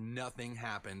show where nothing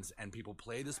happens, and people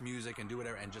play this music and do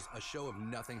whatever, and just a show of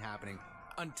nothing happening,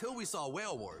 until we saw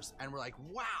Whale Wars, and we're like,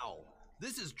 wow,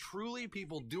 this is truly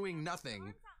people doing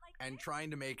nothing and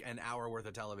trying to make an hour worth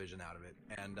of television out of it.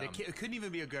 And it couldn't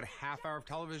even be a good half hour of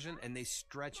television, and they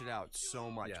stretch it out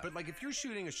so much. Yeah. But like, if you're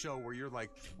shooting a show where you're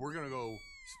like, we're gonna go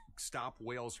stop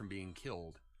whales from being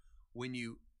killed, when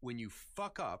you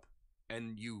fuck up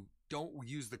and you don't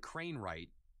use the crane right,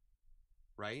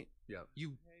 yeah,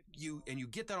 you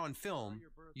get that on film,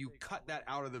 you cut that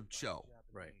out of the show.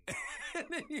 Right. And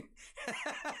then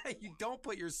you don't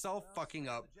put yourself fucking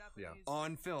up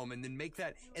on film, and then make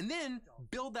that, and then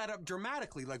build that up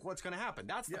dramatically, like what's going to happen.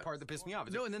 That's the part that pissed me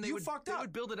off. No, and then they would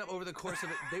build it up over the course of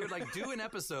it. They would like do an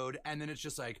episode, and then it's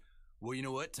just like, well, you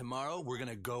know what? Tomorrow we're going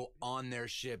to go on their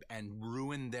ship and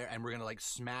ruin and we're going to like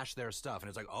smash their stuff. And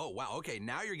it's like, oh, wow, okay,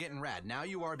 now you're getting rad. Now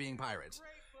you are being pirates.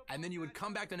 And then you would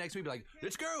come back the next week and be like,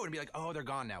 let's go. And be like, oh, they're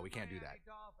gone now. We can't do that.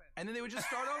 And then they would just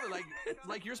start over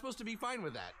like you're supposed to be fine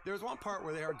with that. There was one part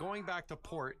where they are going back to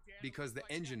port because the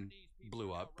engine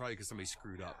blew up, probably because somebody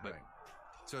screwed up. But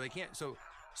so they can't. So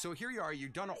here you are. You're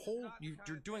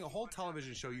doing a whole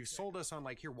television show. You've sold us on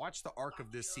like, here, watch the arc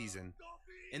of this season.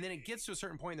 And then it gets to a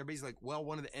certain point, and they're basically like, well,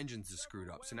 one of the engines is screwed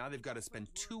up. So now they've got to spend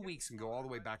 2 weeks and go all the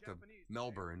way back to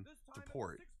Melbourne to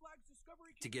port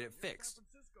to get it fixed.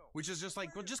 Which is just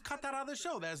like, well, just cut that out of the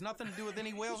show. That has nothing to do with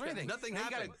any whales or anything. Nothing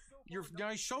happened. Your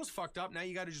show's fucked up. Now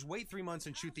you got to just wait 3 months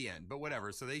and shoot the end. But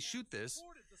whatever. So they shoot this,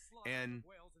 and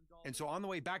so on the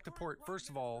way back to port, first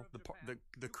of all,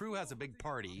 the crew has a big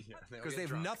party because they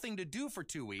have nothing to do for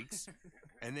 2 weeks,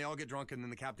 and they all get drunk, and then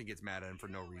the captain gets mad at them for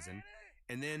no reason,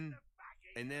 and then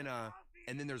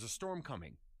there's a storm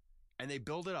coming, and they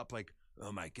build it up like,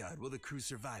 oh my God, will the crew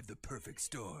survive the perfect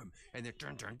storm? And they're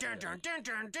dun, dun, dun, dun, dun,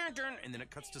 dun, dun, dun, and then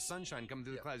it cuts to sunshine coming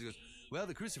through the clouds. He goes, well,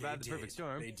 the crew survived the perfect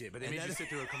storm. They did, but they made you sit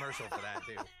through a commercial for that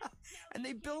too. And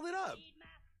they build it up.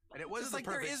 And it wasn't like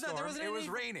the perfect storm. It was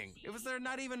raining. It was there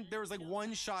was like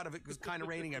one shot of it was kind of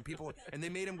raining, and people, and they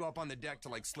made him go up on the deck to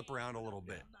like slip around a little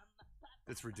bit.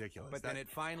 It's ridiculous. But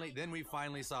then we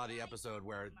finally saw the episode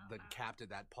where the captain,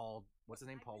 that Paul, what's his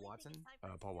name? Paul Watson?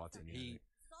 Paul Watson. Yeah. He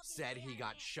said he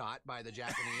got shot by the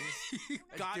Japanese.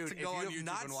 Dude, if you have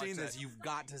not seen this, you've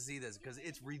got to see this because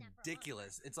it's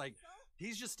ridiculous. It's like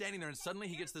he's just standing there, and suddenly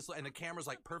he gets this, and the camera's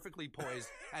like perfectly poised,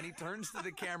 and he turns to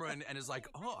the camera and is like,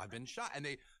 "Oh, I've been shot." And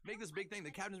they make this big thing.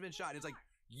 The captain's been shot. And it's like,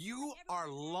 you are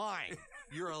lying.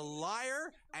 You're a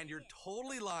liar, and you're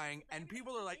totally lying. And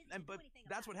people are like, but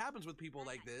that's what happens with people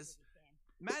like this.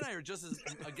 Matt and I are just as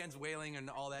against whaling and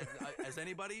all that as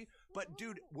anybody, but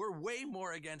dude, we're way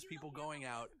more against people going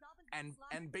out and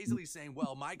basically saying,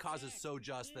 well, my cause is so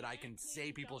just that I can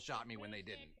say people shot me when they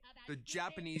didn't. The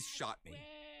Japanese shot me.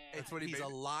 It's what he's a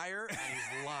liar and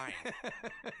he's lying.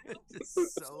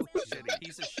 Just so shitty.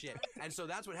 Piece of shit. And so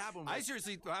that's what happened. I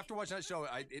seriously, after watching that show,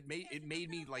 it made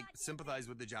me like sympathize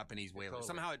with the Japanese whalers. Totally.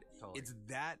 Somehow Totally.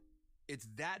 it's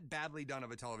that badly done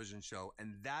of a television show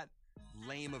and that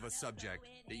lame of a subject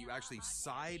that you actually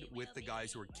side with the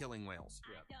guys who are killing whales.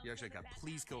 Yeah. You actually got,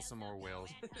 please kill some more whales.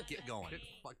 Get going.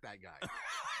 Fuck that guy.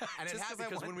 And it Just happened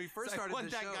because when we first started I want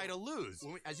the that show, guy to lose.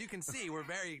 as you can see, we're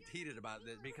very heated about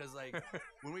this because, like,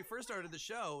 when we first started the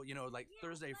show, you know, like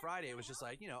Thursday, Friday, it was just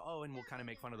like, you know, oh, and we'll kind of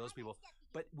make fun of those people.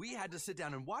 But we had to sit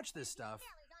down and watch this stuff.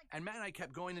 And Matt and I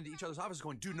kept going into each other's office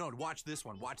going, dude, no, watch this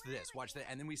one, watch this, watch that.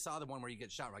 And then we saw the one where you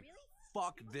get shot. We're like,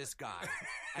 fuck this guy.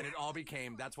 And it all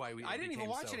became, that's why I didn't even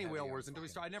watch any whale wars until we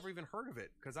started. started. I never even heard of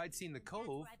it because I'd seen The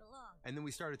Cove. And then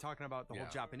we started talking about the whole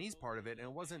Japanese part of it. And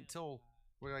it wasn't until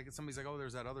we're like, somebody's like, oh,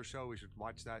 there's that other show. We should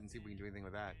watch that and see if we can do anything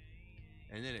with that.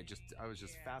 And then I was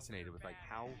just fascinated with like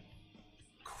how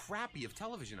crappy of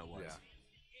television it was. Yeah.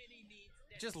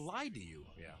 It just lied to you.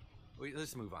 Yeah.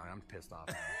 Let's move on. I'm pissed off.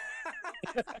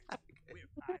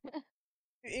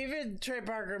 Even Trey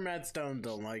Parker and Matt Stone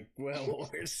don't like whale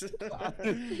wars.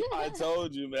 I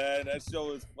told you, man, that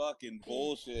show is fucking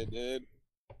bullshit, dude.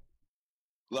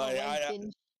 Like I've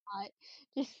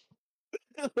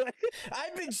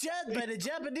been shot by the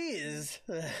Japanese.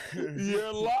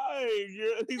 You're lying.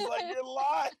 He's like, you're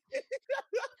lying.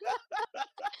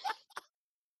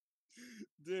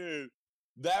 Dude,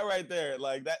 that right there,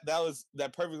 like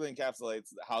that perfectly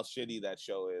encapsulates how shitty that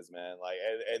show is, man. Like,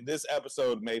 and this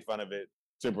episode made fun of it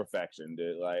to perfection,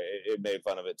 dude. Like, it made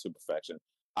fun of it to perfection.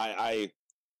 I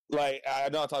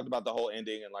know I talked about the whole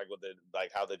ending and like with the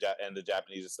how the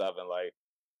Japanese and stuff and like.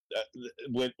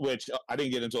 Which I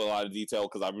didn't get into a lot of detail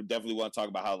because I definitely want to talk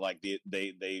about how like the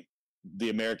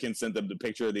Americans sent them the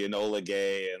picture of the Enola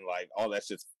Gay and like all that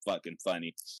shit's fucking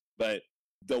funny. But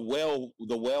the whale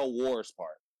wars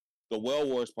part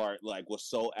like was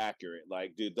so accurate.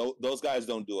 Like, dude, those guys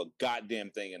don't do a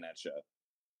goddamn thing in that show.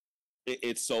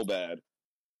 It's so bad.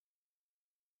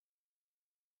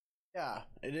 Yeah,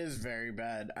 it is very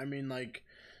bad. I mean, like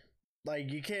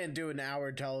you can't do an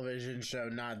hour television show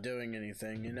not doing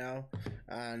anything, you know?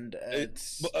 And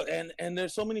it's and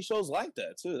there's so many shows like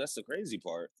that too. That's the crazy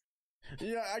part.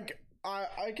 Yeah,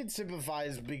 I can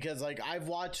sympathize because like I've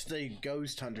watched the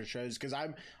Ghost Hunter shows because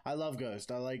I love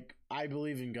Ghost. I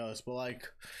believe in Ghost, but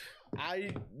like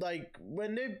I like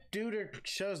when they do their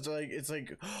shows, like it's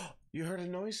like, oh, you heard a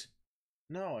noise?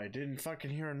 No, I didn't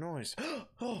fucking hear a noise.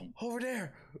 Oh, over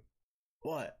there.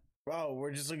 What? Oh,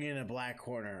 we're just looking in a black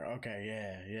corner. Okay,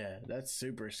 yeah, that's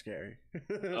super scary.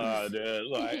 Dude,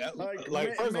 like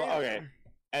first of all, okay,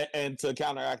 and to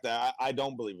counteract that, I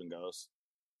don't believe in ghosts,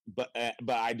 but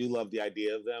I do love the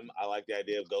idea of them. I like the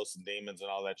idea of ghosts and demons and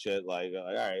all that shit. Like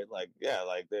all right, like yeah,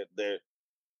 like there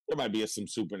might be some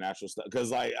supernatural stuff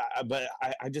because I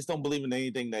just don't believe in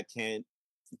anything that can't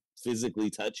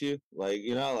physically touch you. Like,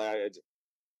 you know, like.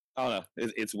 I don't know.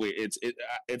 It's weird.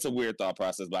 It's a weird thought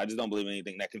process, but I just don't believe in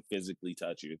anything that can physically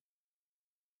touch you,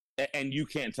 and you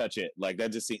can't touch it. Like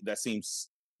that seems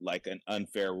like an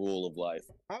unfair rule of life.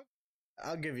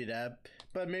 I'll give you that,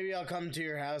 but maybe I'll come to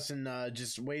your house and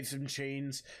just wave some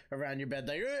chains around your bed,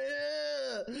 like,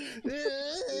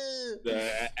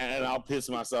 and I'll piss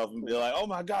myself and be like, "Oh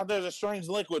my god, there's a strange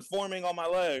liquid forming on my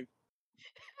leg."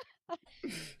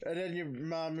 And then your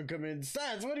mom would come in.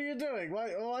 Stats, what are you doing?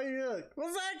 Why are you?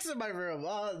 What's X in my room?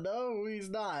 Oh no, he's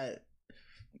not.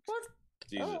 What?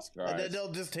 Jesus Christ! And then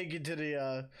they'll just take you to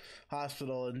the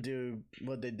hospital and do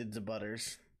what they did to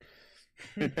Butters.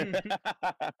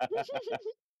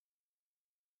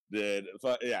 Dude,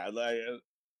 yeah, like,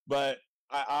 but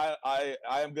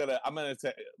I'm gonna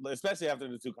take, especially after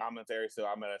the two commentaries, so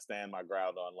I'm gonna stand my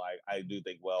ground on like I do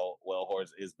think Well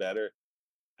Horse is better.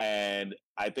 And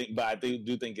I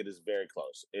do think it is very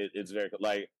close. It's very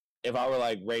like if I were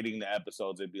like rating the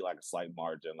episodes, it'd be like a slight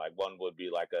margin. Like one would be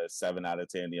like a 7 out of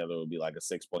 10, the other would be like a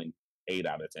 6.8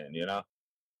 out of 10. You know?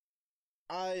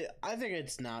 I think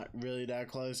it's not really that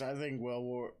close. I think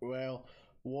Whale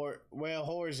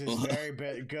Horse is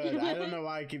very good. I don't know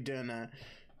why I keep doing that.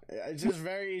 It's just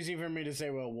very easy for me to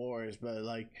say Whale Wars, but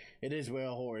like it is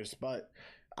Whale Horse, but.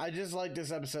 I just like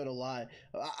this episode a lot.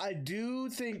 I do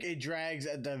think it drags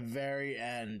at the very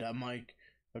end. I'm like,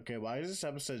 okay, why is this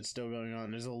episode still going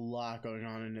on? There's a lot going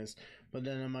on in this. But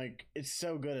then I'm like, it's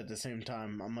so good at the same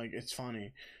time. I'm like, it's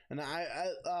funny. And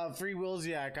I Free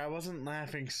Willzyx, I wasn't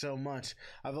laughing so much.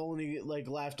 I've only like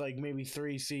laughed like maybe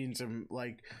 3 scenes of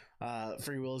like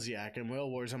Free Willzyx and Whale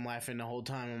Wars. I'm laughing the whole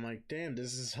time. I'm like, damn,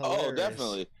 this is hilarious. Oh,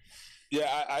 definitely. Yeah,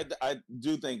 I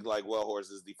do think like Well Horse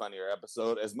is the funnier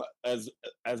episode. As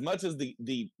much as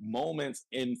the moments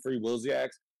in Free Willzyx,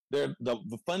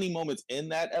 the funny moments in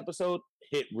that episode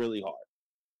hit really hard.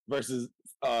 Versus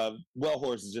Well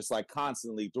Horse is just like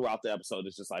constantly throughout the episode.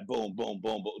 It's just like boom, boom,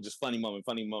 boom, boom, just funny moment,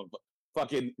 funny moment.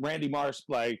 Fucking Randy Marsh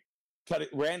like cut it.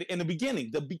 Randy in the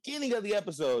beginning of the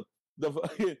episode, they're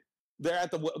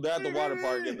at the water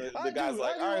park and the guy's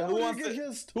like, all right, who wants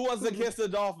to kiss the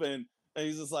dolphin? And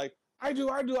he's just like, I do,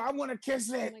 I want to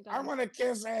kiss it. I want to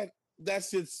kiss it. That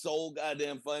shit's so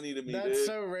goddamn funny to me. That's dude.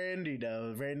 so Randy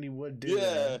though. Randy would do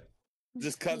that.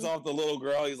 Just cuts off the little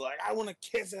girl. He's like, I want to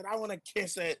kiss it. I want to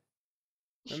kiss it.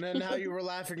 And then how you were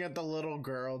laughing at the little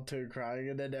girl too, crying,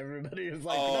 and then everybody was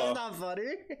like, "That's not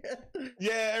funny."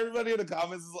 Yeah, everybody in the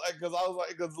comments is like, because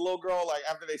the little girl, like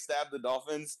after they stab the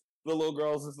dolphins, the little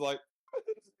girl's just like,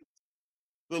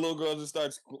 the little girl just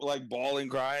starts like bawling,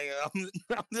 crying. And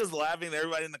I'm just laughing. And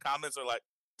everybody in the comments are like,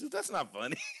 "Dude, that's not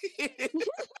funny."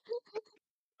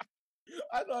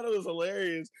 I thought it was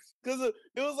hilarious because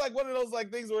it was like one of those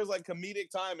like things where it's like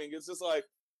comedic timing. It's just like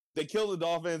they kill the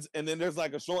dolphins and then there's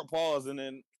like a short pause and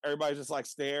then everybody's just like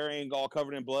staring, all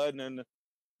covered in blood, and then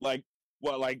like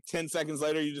 10 seconds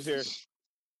later you just hear.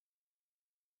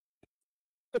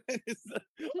 I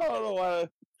don't know why.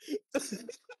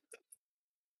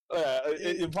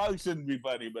 It probably shouldn't be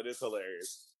funny, but it's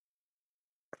hilarious.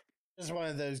 Just one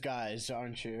of those guys,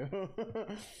 aren't you?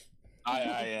 I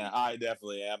am. I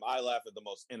definitely am. I laugh at the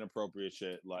most inappropriate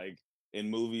shit, like in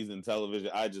movies and television.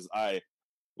 I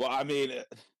mean,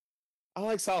 I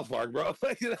like South Park, bro.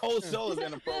 Like the whole show is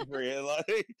inappropriate.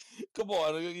 Like, come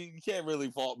on, you can't really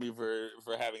fault me for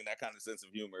having that kind of sense of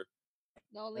humor.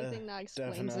 The only thing that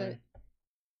explains definitely.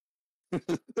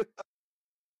 it.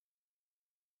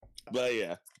 But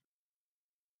yeah,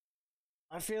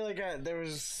 I feel like there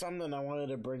was something I wanted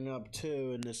to bring up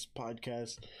too in this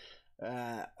podcast.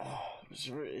 I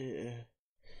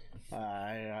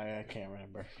can't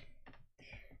remember.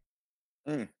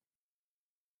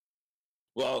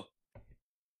 Well,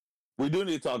 we do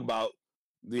need to talk about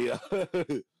the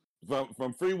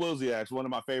from Free Willzyx. One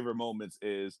of my favorite moments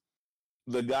is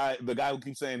the guy who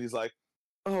keeps saying he's like,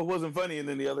 "Oh, it wasn't funny," and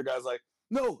then the other guy's like,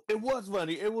 "No, it was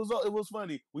funny. It was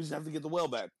funny. We just have to get the well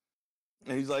back."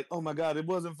 And he's like, "Oh my god, it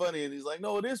wasn't funny." And he's like,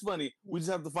 "No, it is funny. We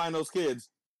just have to find those kids."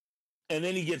 And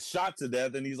then he gets shot to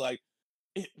death, and he's like,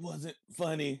 "It wasn't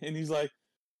funny." And he's like,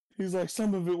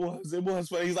 "Some of it was. It was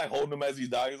funny." He's like holding him as he's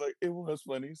dying. He's like, "It was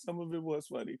funny. Some of it was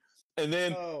funny." And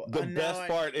then the best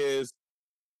part is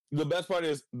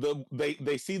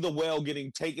they see the whale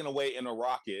getting taken away in a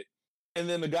rocket, and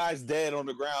then the guy's dead on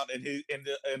the ground, and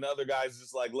the other guy's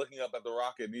just like looking up at the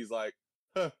rocket, and he's like,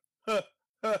 huh, huh,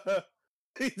 huh, huh.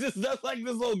 He just does like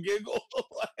this little giggle.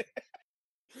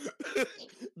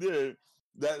 Dude,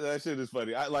 that shit is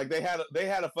funny. I like they had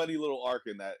a funny little arc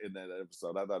in that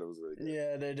episode. I thought it was really good.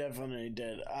 Yeah, they definitely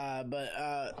did. But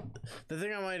the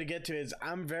thing I wanted to get to is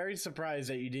I'm very surprised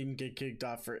that you didn't get kicked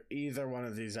off for either one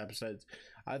of these episodes.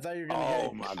 I thought you were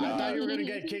gonna I thought you were gonna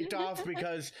get kicked off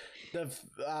because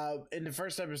in the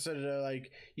first episode they're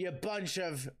like, "You bunch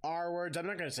of R words." I'm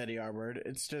not gonna say the R word.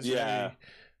 It's just very,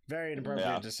 very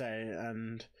inappropriate to say,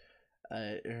 and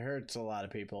it hurts a lot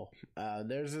of people.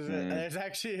 There's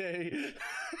actually a.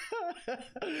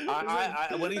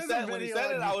 When he said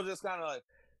it, I was just kind of like,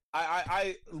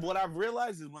 I what I've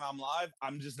realized is when I'm live,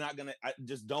 I'm just not gonna. I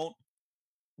just don't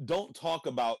talk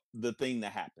about the thing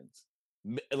that happens,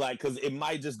 like because it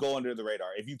might just go under the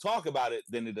radar. If you talk about it,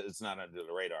 then it's not under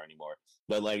the radar anymore.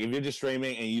 But like if you're just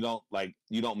streaming and you don't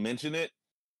mention it,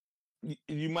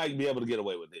 you might be able to get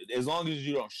away with it as long as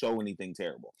you don't show anything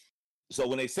terrible. So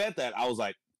when they said that, I was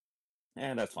like,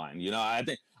 that's fine. You know, I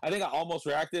think I almost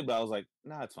reacted, but I was like,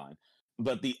 nah, it's fine.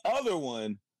 But the other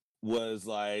one was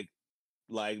like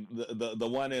the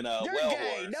one in You're Well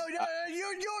gay. Horse. No,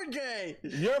 you're gay.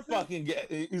 You're fucking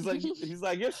gay. He's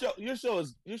like your show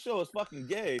is fucking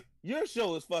gay. Your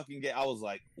show is fucking gay. I was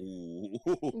like, ooh.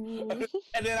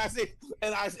 And then I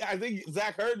think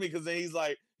Zach heard me because then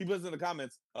he puts in the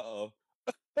comments, uh-oh.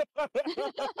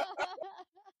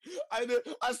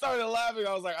 I started laughing.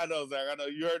 I was like, I know, Zach. I know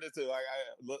you heard it too.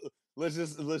 Let's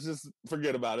just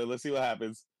forget about it. Let's see what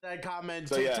happens. That comment,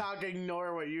 TikTok,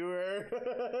 ignore what you were.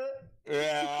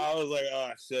 Yeah, I was like, oh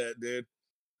shit, dude.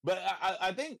 But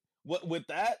I think with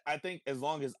that, I think as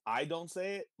long as I don't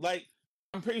say it, like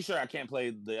I'm pretty sure I can't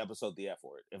play the episode the F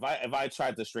word. If I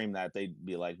tried to stream that, they'd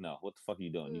be like, no, what the fuck are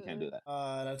you doing? You can't do that.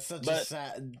 That's such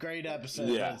a great episode.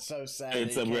 Yeah, it's so sad.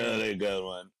 It's a really good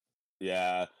one.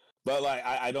 Yeah. But like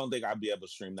I don't think I'd be able to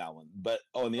stream that one. But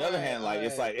on the other hand, like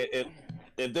it's like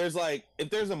if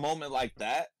there's a moment like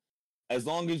that, as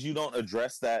long as you don't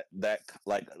address that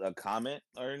like a comment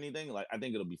or anything, like I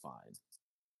think it'll be fine.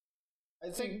 I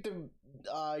think the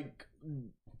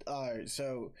alright,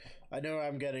 so I know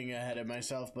I'm getting ahead of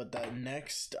myself, but the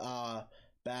next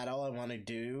battle I want to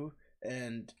do,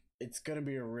 and it's gonna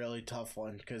be a really tough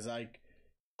one because I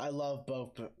love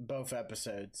both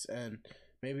episodes, and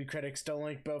maybe critics don't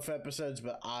like both episodes,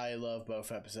 but I love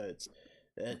both episodes.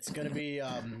 It's gonna be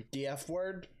the F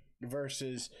Word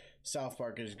versus South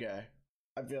Park is Gay.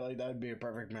 I feel like that would be a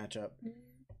perfect matchup.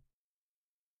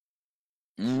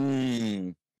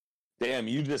 Damn,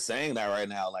 you just saying that right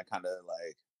now, like kind of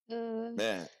like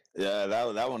man, yeah,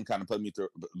 that one kind of put me through.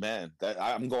 Man,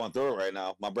 I'm going through it right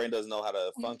now. My brain doesn't know how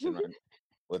to function right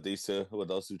with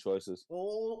those two choices.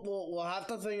 We'll have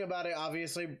to think about it.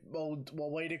 Obviously, we'll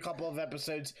wait a couple of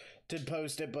episodes to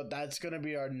post it, but that's gonna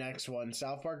be our next one.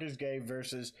 South Park is Gay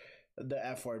versus the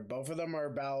F Word. Both of them are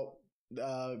about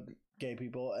gay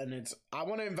people, and I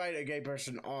want to invite a gay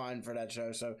person on for that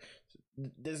show. So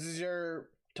this is your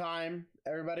time,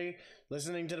 everybody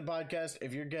listening to the podcast.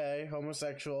 If you're gay,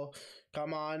 homosexual,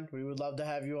 come on. We would love to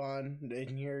have you on and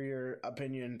hear your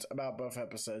opinions about both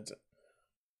episodes.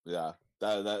 Yeah,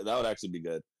 that would actually be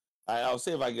good. I'll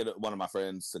see if I get one of my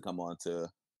friends to come on to.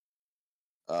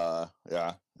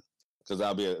 Yeah, because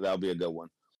that'll be a good one.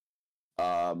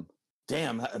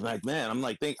 Damn, like man, I'm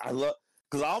like I love.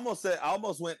 Because I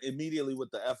almost went immediately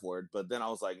with the F Word, but then I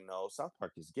was like, no, South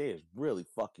Park is Gay is really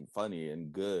fucking funny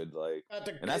and good, like,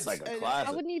 and that's like a classic.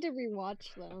 I would need to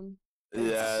rewatch them.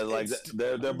 Yeah, like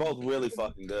they're both really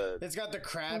fucking good. It's got the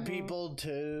crab people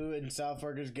too, and South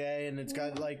Park is Gay, and it's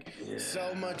got like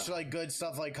so much like good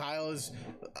stuff. Like Kyle is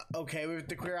okay with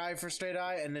the queer eye for straight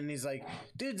eye, and then he's like,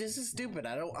 "Dude, this is stupid.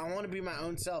 I want to be my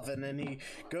own self." And then he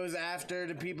goes after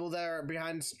the people that are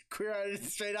behind queer eye and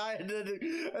straight eye, and then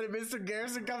Mr.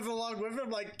 Garrison comes along with him,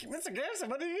 like, "Mr. Garrison,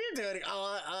 what are you doing?"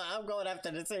 "Oh, I'm going after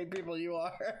the same people you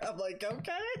are." I'm like,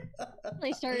 okay.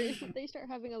 They start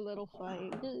having a little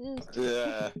fight.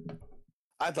 Yeah,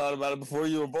 I thought about it before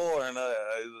you were born.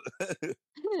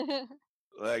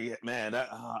 Like, man,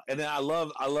 and then I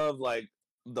love like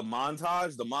the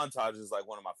montage. The montage is like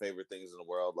one of my favorite things in the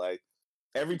world. Like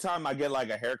every time I get like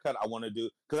a haircut, I want to do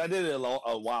because I did it a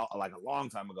long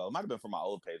time ago. It might have been from my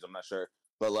old page. I'm not sure,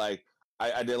 but like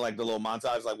I did like the little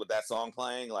montage like with that song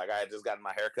playing. Like I had just gotten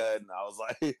my haircut, and I was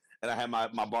like, and I had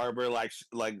my barber like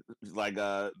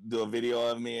do a video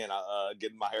of me and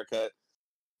getting my haircut.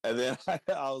 And then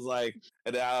I was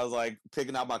like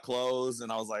picking out my clothes,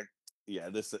 and I was like, yeah,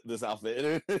 this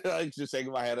outfit. Like just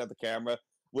shaking my head at the camera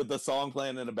with the song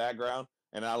playing in the background,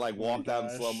 and I like walked out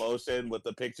in slow motion with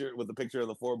the picture of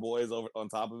the four boys over on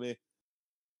top of me.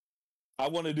 I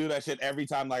want to do that shit every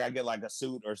time like I get like a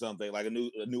suit or something, like a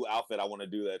new outfit. I want to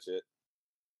do that shit.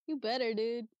 You better,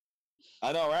 dude.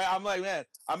 I know, right? I'm like, man,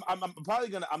 I'm probably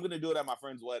gonna do it at my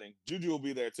friend's wedding. Juju will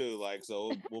be there too, like,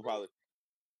 so we'll probably.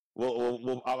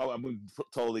 I'm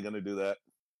totally gonna do that.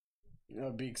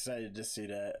 I'll be excited to see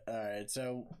that. All right,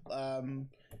 so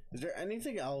is there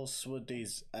anything else with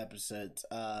these episodes?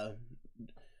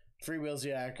 Free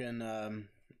Willzyx and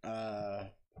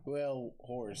Will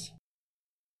Horse.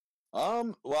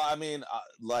 Well, I mean,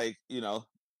 like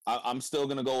I'm still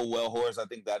gonna go with Will Horse. I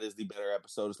think that is the better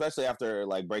episode, especially after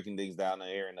like breaking things down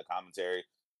and hearing the commentary.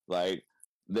 Like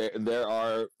there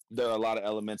are a lot of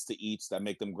elements to each that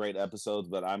make them great episodes,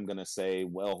 but I'm gonna say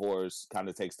Well Horse kind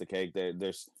of takes the cake.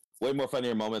 There's way more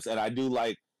funnier moments, and I do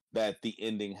like that the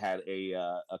ending had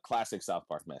a classic South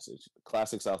Park message.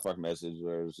 Classic South Park message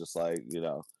where it was just like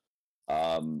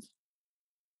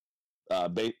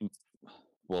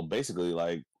basically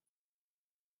like,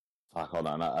 fuck, hold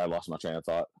on, I lost my train of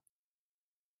thought.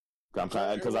 I'm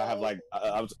trying because I have like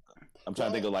I'm trying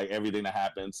to think of like everything that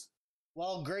happens.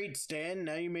 Well, great, Stan.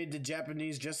 Now you made the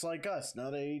Japanese just like us. Now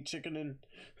they eat chicken and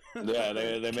yeah,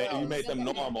 you made them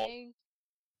normal.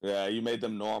 Yeah, you made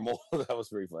them normal. That was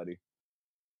pretty funny.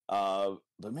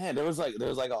 But man, there was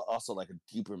also like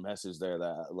a deeper message there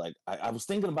that like I was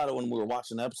thinking about it when we were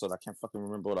watching the episode. I can't fucking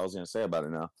remember what I was gonna say about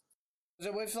it now. Was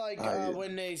it with like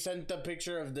when they sent the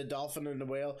picture of the dolphin and the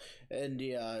whale and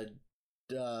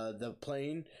the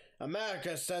plane?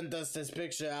 America sent us this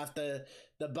picture after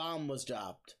the bomb was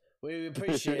dropped. We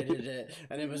appreciated it,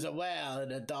 and it was a whale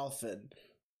and a dolphin.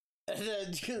 And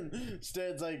then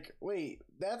Stan's like, wait,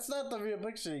 that's not the real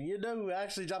picture. You know who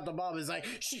actually dropped the bomb? Is like,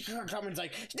 Carmen's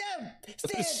like, no,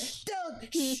 Stan,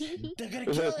 don't. Shh, they're gonna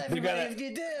kill everybody if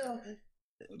you do.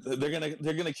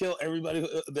 They're gonna kill everybody.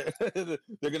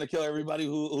 They're gonna kill everybody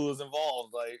who was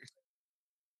involved. Like,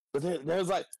 but there's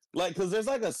like, cause there's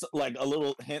like a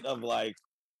little hint of like,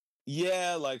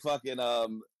 yeah, like fucking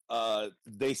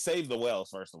they saved the whales.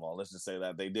 First of all, let's just say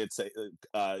that they did say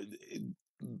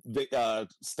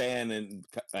Stan and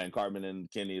Cartman and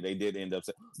Kenny, they did end up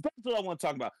saying. That's what I want to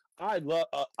talk about. I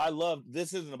love.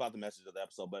 This isn't about the message of the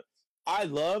episode, but I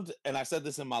loved, and I said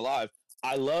this in my live.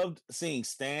 I loved seeing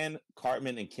Stan,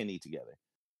 Cartman, and Kenny together.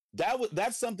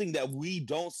 That's something that we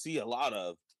don't see a lot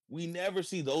of. We never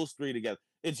see those three together.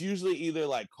 It's usually either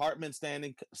like Cartman, Stan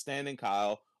and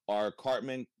Kyle, or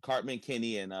Cartman,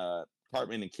 Kenny, and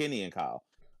Cartman and Kenny and Kyle.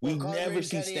 We never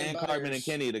see Stan, Cartman, and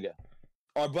Kenny together.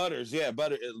 Or Butters, yeah,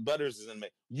 Butters is in May.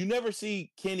 You never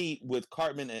see Kenny with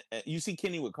Cartman. You see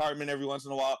Kenny with Cartman every once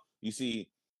in a while. You see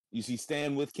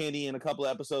Stan with Kenny in a couple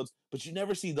of episodes, but you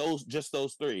never see those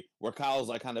three where Kyle's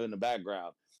like kind of in the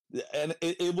background. And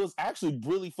it was actually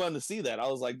really fun to see that. I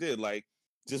was like, dude, like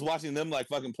just watching them like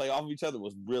fucking play off of each other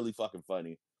was really fucking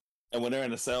funny. And when they're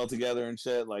in a cell together and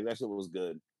shit, like that shit was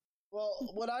good. Well,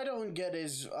 what I don't get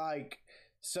is like,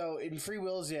 so in Free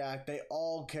Willzyx, they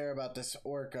all care about this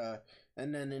orca.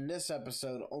 And then in this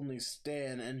episode, only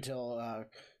Stan, until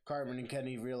Cartman and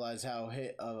Kenny realize how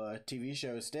hit of a TV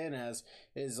show Stan has,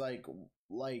 is like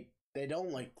they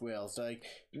don't like whales. So like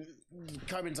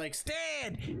Cartman's like,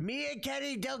 Stan, me and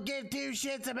Kenny don't give two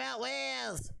shits about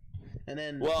whales. And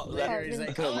then later he's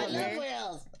like, oh, I love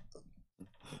whales.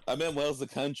 I meant whales the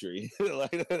country.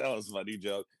 Like that was a funny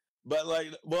joke. But like,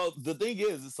 well, the thing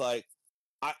is, it's like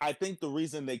I think the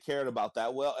reason they cared about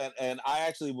that well, and I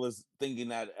actually was thinking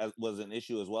that was an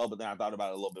issue as well, but then I thought about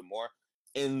it a little bit more.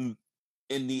 In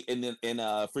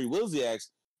Free Willzyx,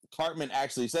 Cartman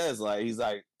actually says like he's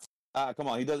like, come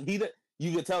on,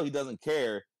 you can tell he doesn't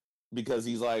care because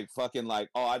he's like fucking like,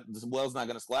 this whale's not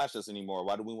gonna splash us anymore.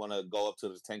 Why do we want to go up to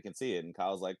the tank and see it? And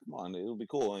Kyle's like, come on, it'll be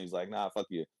cool. And he's like, nah, fuck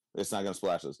you, it's not gonna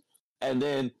splash us. And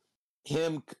then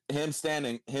him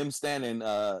standing Kenny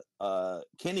are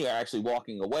actually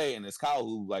walking away, and it's Kyle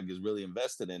who like is really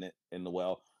invested in the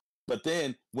well. But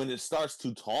then when it starts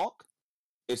to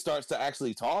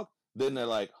actually talk, then they're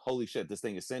like, holy shit, this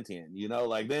thing is sentient, you know?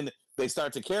 Like then they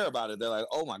start to care about it. They're like,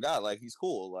 oh my god, like he's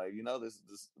cool, like, you know, this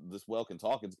well can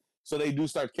talk. And so they do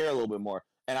start to care a little bit more.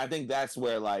 And I think that's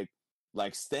where like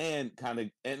Stan kind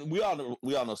of, and we all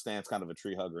know Stan's kind of a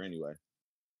tree hugger anyway.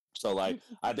 So like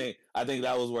I think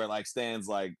that was where like Stan's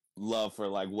like love for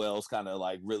like whales kind of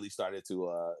like really started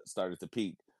to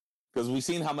peak, because we've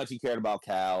seen how much he cared about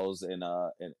cows in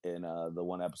the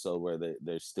one episode where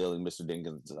they're stealing Mr.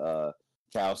 Dinkins'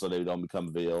 cow so they don't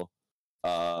become veal.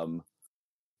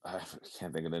 I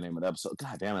can't think of the name of the episode.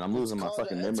 God damn it, I'm losing my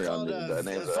fucking memory on the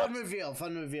name of it. Fun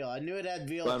with Veal. I knew it had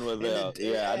Veal. Fun with Veal.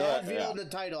 Yeah, I know it had Veal in the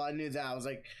title. I knew that. I was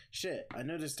like, shit, I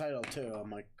know this title too.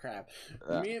 I'm like, crap.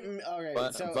 Fun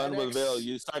with Veal.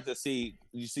 You start to see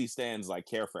Stan's like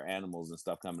care for animals and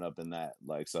stuff coming up in that.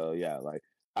 Like, so yeah, like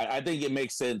I think it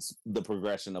makes sense, the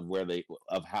progression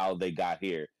of how they got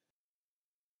here.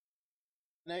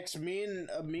 Next, me and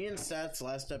Stats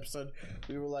last episode,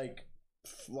 we were like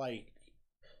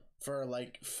for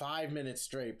like 5 minutes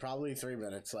straight, probably 3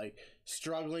 minutes, like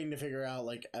struggling to figure out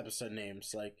like episode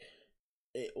names. Like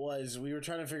we were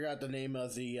trying to figure out the name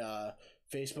of the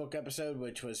Facebook episode,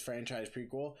 which was Franchise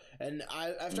Prequel. And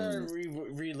after I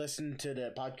re-listened to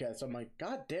the podcast, I'm like,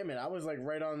 god damn it, I was like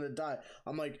right on the dot.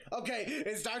 I'm like, okay,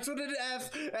 it starts with an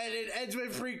F and it ends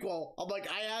with prequel. I'm like,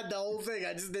 I had the whole thing,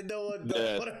 I just didn't know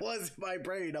what it was in my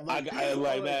brain. I'm like,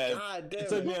 man, god damn it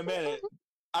took me a minute.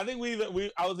 I think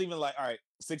I was even like, all right,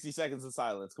 60 seconds of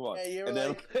silence. Come on. Yeah, you were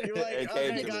like,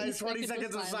 okay, guys, 20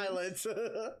 seconds of silence.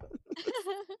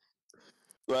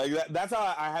 Like that's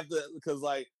how I have to, because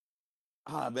like,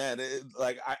 man,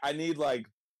 I need like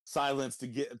silence to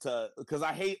get to, because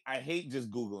I hate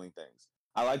just Googling things.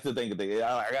 I like to think of things.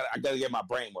 I gotta get my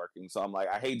brain working. So I'm like,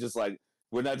 I hate just like,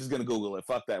 we're not just gonna Google it.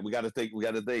 Fuck that. We gotta think.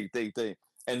 Think.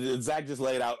 And Zach just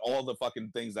laid out all the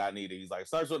fucking things I needed. He's like,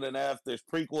 starts with an F, there's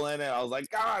prequel in it. I was like,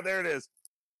 God, there it is.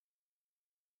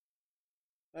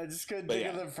 I just couldn't think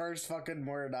of the first fucking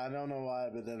word. I don't know why,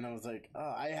 but then I was like,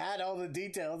 oh, I had all the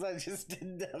details. I just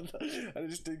didn't have I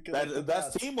just didn't.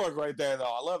 That's teamwork right there, though.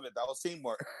 I love it. That was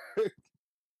teamwork.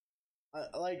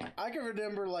 Like, I can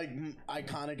remember, like,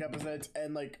 iconic episodes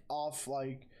and, like, off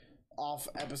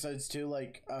episodes, too.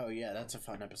 Like, oh, yeah, that's a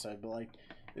fun episode. But, like,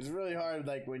 it's really hard,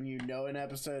 like, when you know an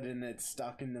episode and it's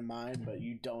stuck in the mind, but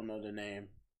you don't know the name.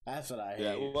 That's what I hate.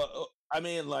 Yeah, well, I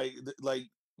mean,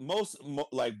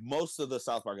 most of the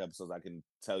South Park episodes, I can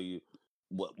tell you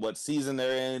what season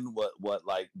they're in, what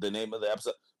like the name of the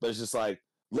episode. But it's just like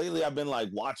lately I've been like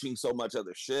watching so much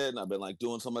other shit, and I've been like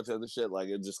doing so much other shit, like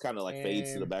it just kind of like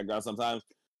fades to the background sometimes.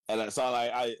 And so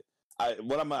like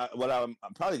what I'm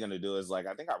probably gonna do is like,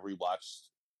 I think I rewatched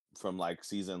from like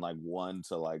season like 1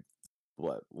 to like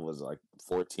what was it, like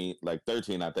 14, like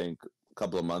 13, I think, a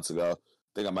couple of months ago.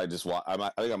 I think I might just watch. I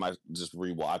think I might just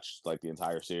rewatch like the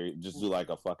entire series. Just do like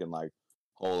a fucking like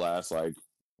whole ass like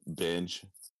binge.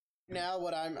 Now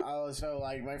what I'm also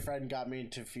like, my friend got me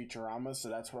into Futurama, so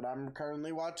that's what I'm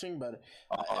currently watching. But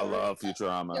I love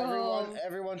Futurama.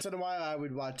 every once in a while, I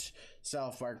would watch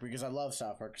South Park because I love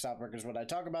South Park. South Park is what I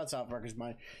talk about. South Park is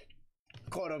my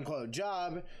quote unquote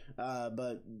job,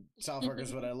 but South Park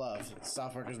is what I love.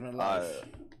 South Park is my life.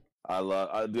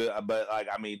 I do, but like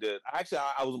I mean, dude, actually,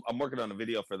 I'm working on a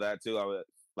video for that too. I would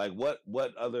like what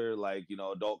other like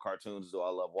adult cartoons do I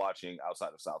love watching outside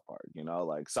of South Park?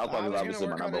 Like South Park is obviously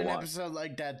my number one. I was gonna work on an episode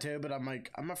like that too, but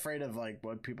I'm afraid of like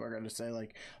what people are gonna say.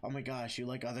 Like, oh my gosh, you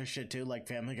like other shit too, like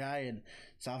Family Guy and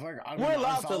South Park. We're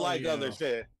allowed to like other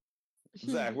shit,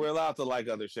 Zach. We're allowed to like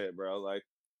other shit, bro. Like.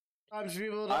 Sometimes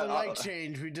people don't like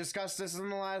change. We discussed this in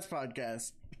the last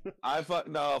podcast.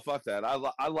 Fuck that.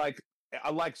 I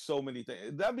like so many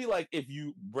things. That'd be like if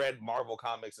you read Marvel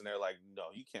comics and they're like, no,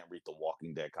 you can't read the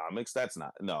Walking Dead comics. That's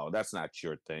not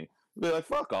your thing. Be like,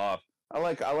 fuck off. I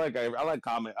like comic. I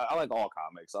like all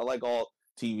comics. I like all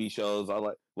TV shows.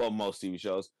 Most TV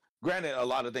shows. Granted, a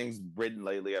lot of things written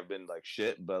lately have been like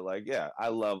shit, but like, yeah, I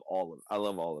love all of it. I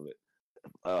love all of it.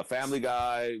 Family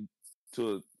Guy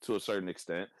to a certain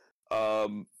extent.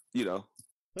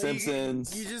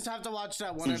 Simpsons. You just have to watch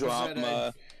that one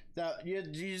episode. You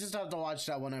just have to watch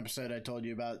that one episode I told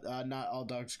you about. Not All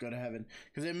Dogs Go to Heaven,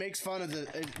 because it makes fun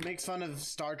of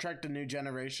Star Trek: The New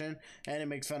Generation, and it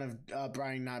makes fun of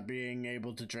Brian not being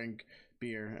able to drink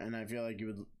beer, and I feel like you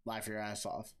would laugh your ass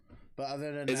off. But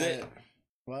other than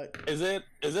what is it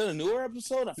a newer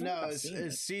episode? No,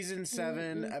 it's season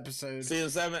 7 episode. Season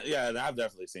 7, yeah, I've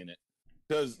definitely seen it.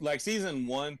 Because like season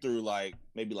 1 through like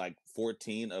maybe like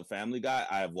 14 of Family Guy,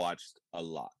 I have watched a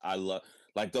lot. I love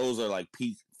like those are like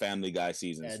peak Family Guy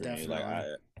seasons for definitely.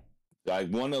 Me. Like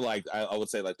one of like I would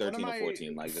say like 13 or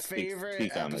 14 like just favorite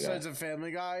peak Family episodes Guy. Of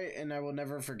Family Guy, and I will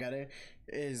never forget it.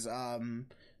 Is then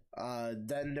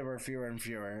there were fewer and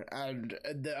fewer, and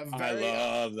I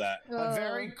love that. A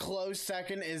very close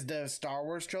second is the Star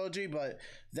Wars trilogy, but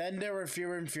then there were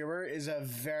fewer and fewer is a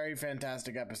very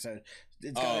fantastic episode.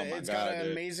 It's got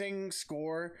an amazing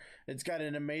score. It's got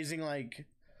an amazing like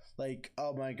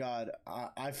oh my god,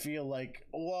 I feel like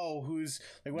whoa, who's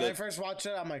like when I first watched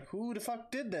it, I'm like, who the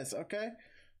fuck did this? Okay,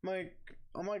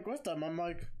 I'm like with them. I'm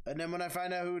like, and then when I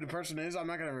find out who the person is, I'm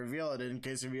not gonna reveal it in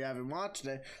case if you haven't watched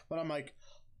it. But I'm like,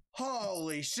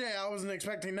 holy shit, I wasn't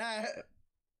expecting that.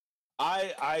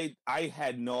 I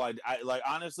had no idea. Like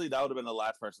honestly, that would have been the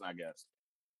last person I guessed.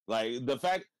 Like the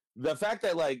fact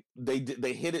that like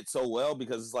they hit it so well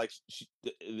because it's like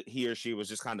he or she was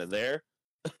just kind of there.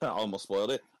 I almost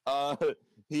spoiled it.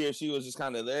 He or she was just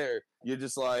kind of there. You're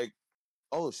just like,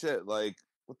 oh shit, like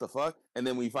what the fuck? And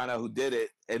then we find out who did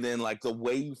it, and then like the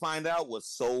way you find out was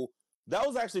so. That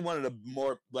was actually one of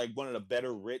the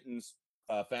better written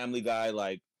Family Guy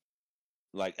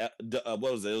what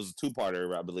was it? It was a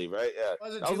 2-parter, I believe, right? Yeah, it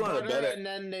was a 2-parter, and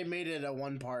then they made it a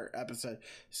 1-part episode.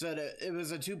 So it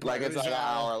was a 2-part. Like it's like an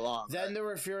hour long. Then right? There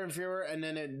were fewer and fewer, and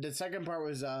then the second part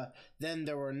was then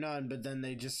there were none, but then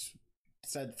they just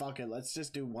said, fuck it, let's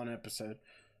just do 1 episode.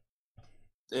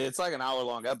 It's like an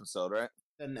hour-long episode, right?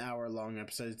 An hour-long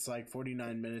episode. It's like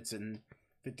 49 minutes and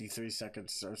 53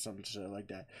 seconds or some shit like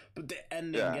that. But the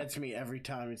ending gets me every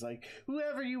time. It's like,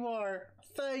 whoever you are,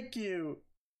 thank you.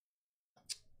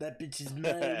 That bitch is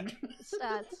mine.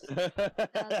 Stats.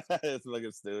 It's like a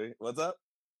Stewie. What's up?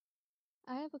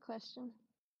 I have a question.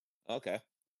 Okay.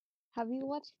 Have you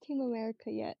watched Team America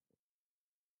yet?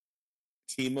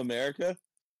 Team America?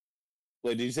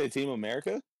 Wait, did you say Team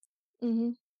America? Mm-hmm.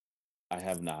 I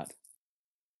have not.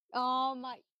 Oh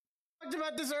my! I talked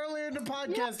about this earlier in the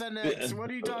podcast. NX. What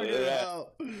are you talking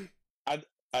about?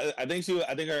 I think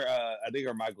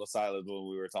her mic was silent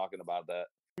when we were talking about that.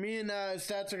 Me and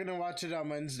Stats are gonna watch it on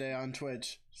Wednesday on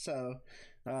Twitch. So,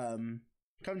 come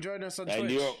join us on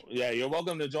Twitch. You're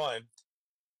welcome to join.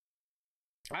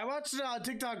 I watched it on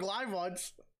TikTok live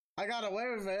once. I got away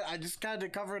with it. I just kind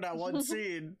of covered that one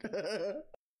scene.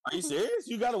 Are you serious?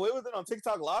 You got away with it on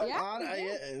TikTok Live?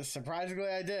 Yeah, surprisingly,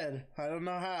 I did. I don't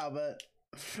know how, but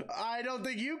I don't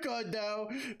think you could, though,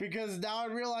 because now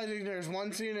I'm realizing there's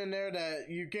one scene in there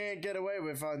that you can't get away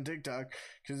with on TikTok,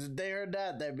 because if they heard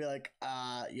that, they'd be like,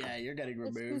 yeah, you're getting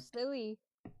removed. It's too silly.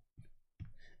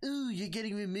 Ooh, you're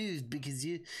getting removed because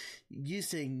you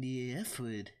saying the F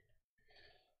word.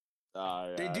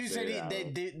 Yeah, they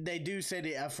do say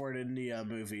the F word in the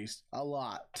movies a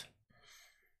lot.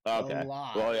 Okay. A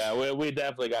lot. Well, yeah, we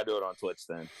definitely got to do it on Twitch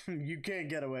then. You can't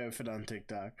get away with it on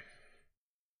TikTok.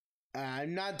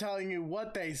 I'm not telling you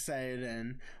what they say it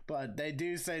in, but they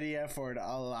do say the F word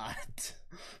a lot.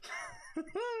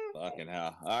 Fucking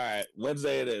hell. All right,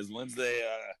 Wednesday it is. Wednesday.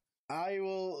 I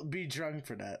will be drunk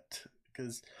for that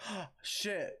because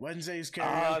shit, Wednesday's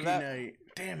karaoke night.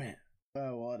 Damn it.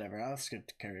 Oh, whatever. I'll skip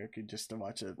to karaoke just to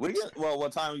watch it.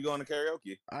 What time are you going to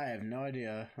karaoke? I have no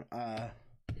idea.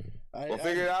 We'll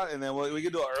figure it out, and then we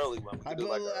can do an early one.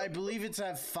 I believe it's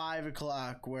at 5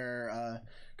 o'clock where,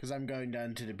 because I'm going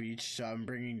down to the beach, so I'm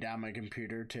bringing down my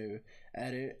computer to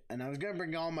edit. And I was going to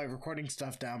bring all my recording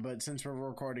stuff down, but since we're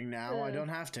recording now, I don't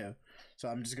have to. So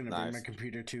I'm just going to bring my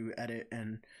computer to edit,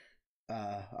 and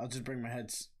I'll just bring my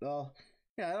heads. Well,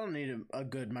 yeah, I don't need a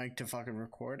good mic to fucking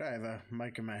record. I have a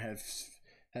mic in my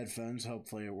headphones.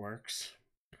 Hopefully it works.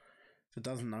 If it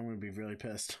doesn't, I'm going to be really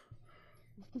pissed.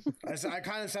 I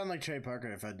kind of sound like Trey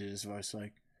Parker if I did his voice,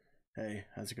 like, "Hey,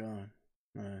 how's it going?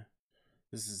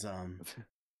 This is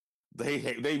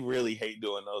They really hate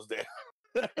doing those damn.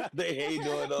 They hate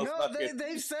doing those. No, they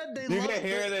said they. You can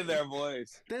hear it in their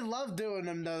voice. They love doing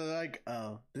them though. They're like,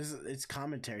 oh, it's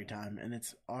commentary time, and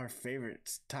it's our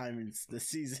favorite time in the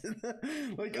season.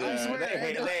 Like, I swear,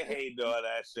 they hate doing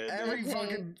that shit. Every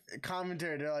fucking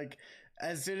commentary, they're like,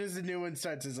 as soon as the new one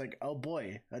starts, it's like, oh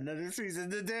boy, another season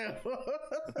to do.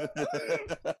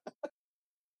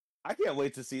 I can't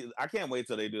wait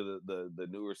till they do the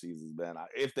newer seasons, man.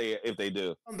 If they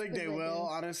do. I don't think they will,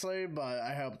 honestly, but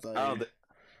I hope they.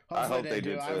 I hope they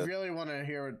do. I really want to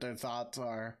hear what their thoughts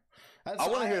are. I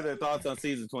want to hear their thoughts on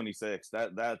season 26.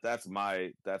 That's the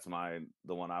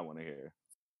one I want to hear.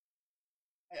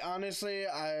 Honestly,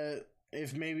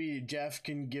 if maybe Jeff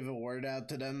can give a word out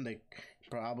to them, they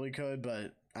probably could,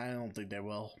 but I don't think they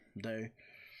will. They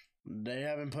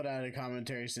haven't put out a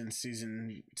commentary since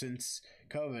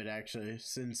COVID, actually,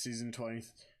 since season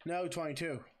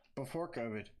 22, before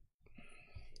COVID.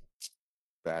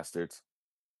 Bastards.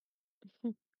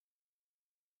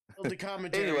 The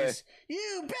commentaries. Anyway.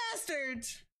 You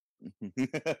bastards!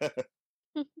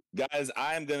 Guys,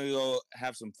 I'm gonna go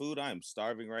have some food. I am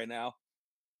starving right now.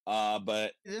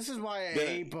 But this is why I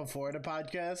ate before the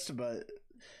podcast, but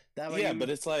that way. Yeah, but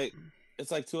it's like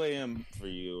 2 a.m. for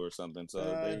you or something. So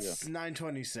there you it's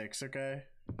 9:26. Okay,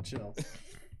 chill.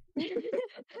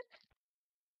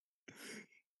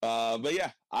 But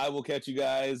yeah, I will catch you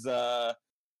guys.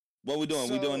 What we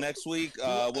doing? We doing next week?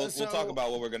 We'll talk about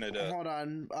what we're gonna do. Hold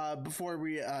on. Before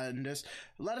we end this,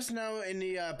 let us know in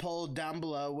the poll down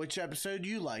below which episode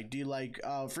you like. Do you like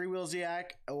Free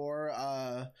Willzyx or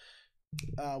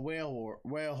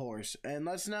Whale Horse? And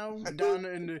let's know down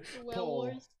in the poll.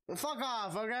 Horse. Fuck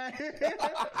off, okay?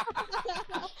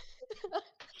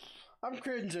 I'm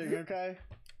cringing, okay?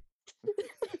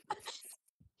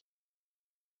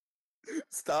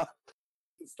 Stop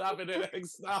it, Eric.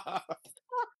 Stop.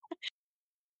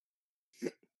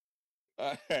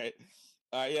 All right.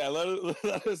 Yeah.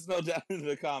 Let us know down in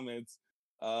the comments.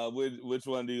 Which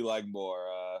one do you like more?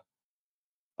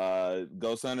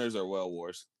 Ghost Hunters or Whale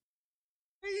Wars?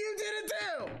 You did it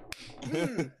too.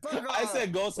 Fuck off. I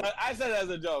said Ghost. I said as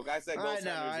a joke. I said Ghost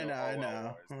Hunters. I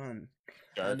know.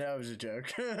 I know it was a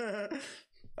joke.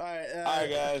 All right,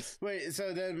 guys. Wait.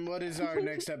 So then, what is our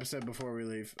next episode before we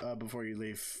leave? Before you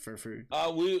leave for food?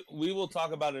 We will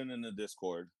talk about it in the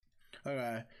Discord.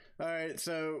 Okay. All right.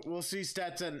 So we'll see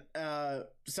stats at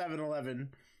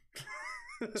 7-Eleven.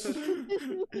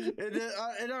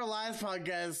 In our last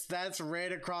podcast, stats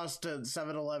ran across to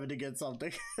 7-Eleven to get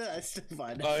something. I still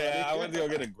find it funny. Yeah, I went to go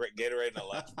get a great Gatorade and a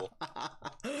Lunchable. I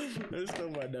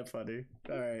still find that funny.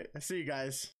 All right. See you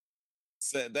guys.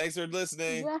 Thanks for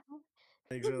listening. Yeah.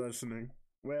 Thanks for listening.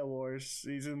 Whale Wars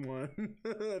Season 1,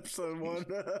 Episode 1.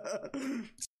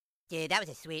 Dude, that was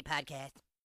a sweet podcast.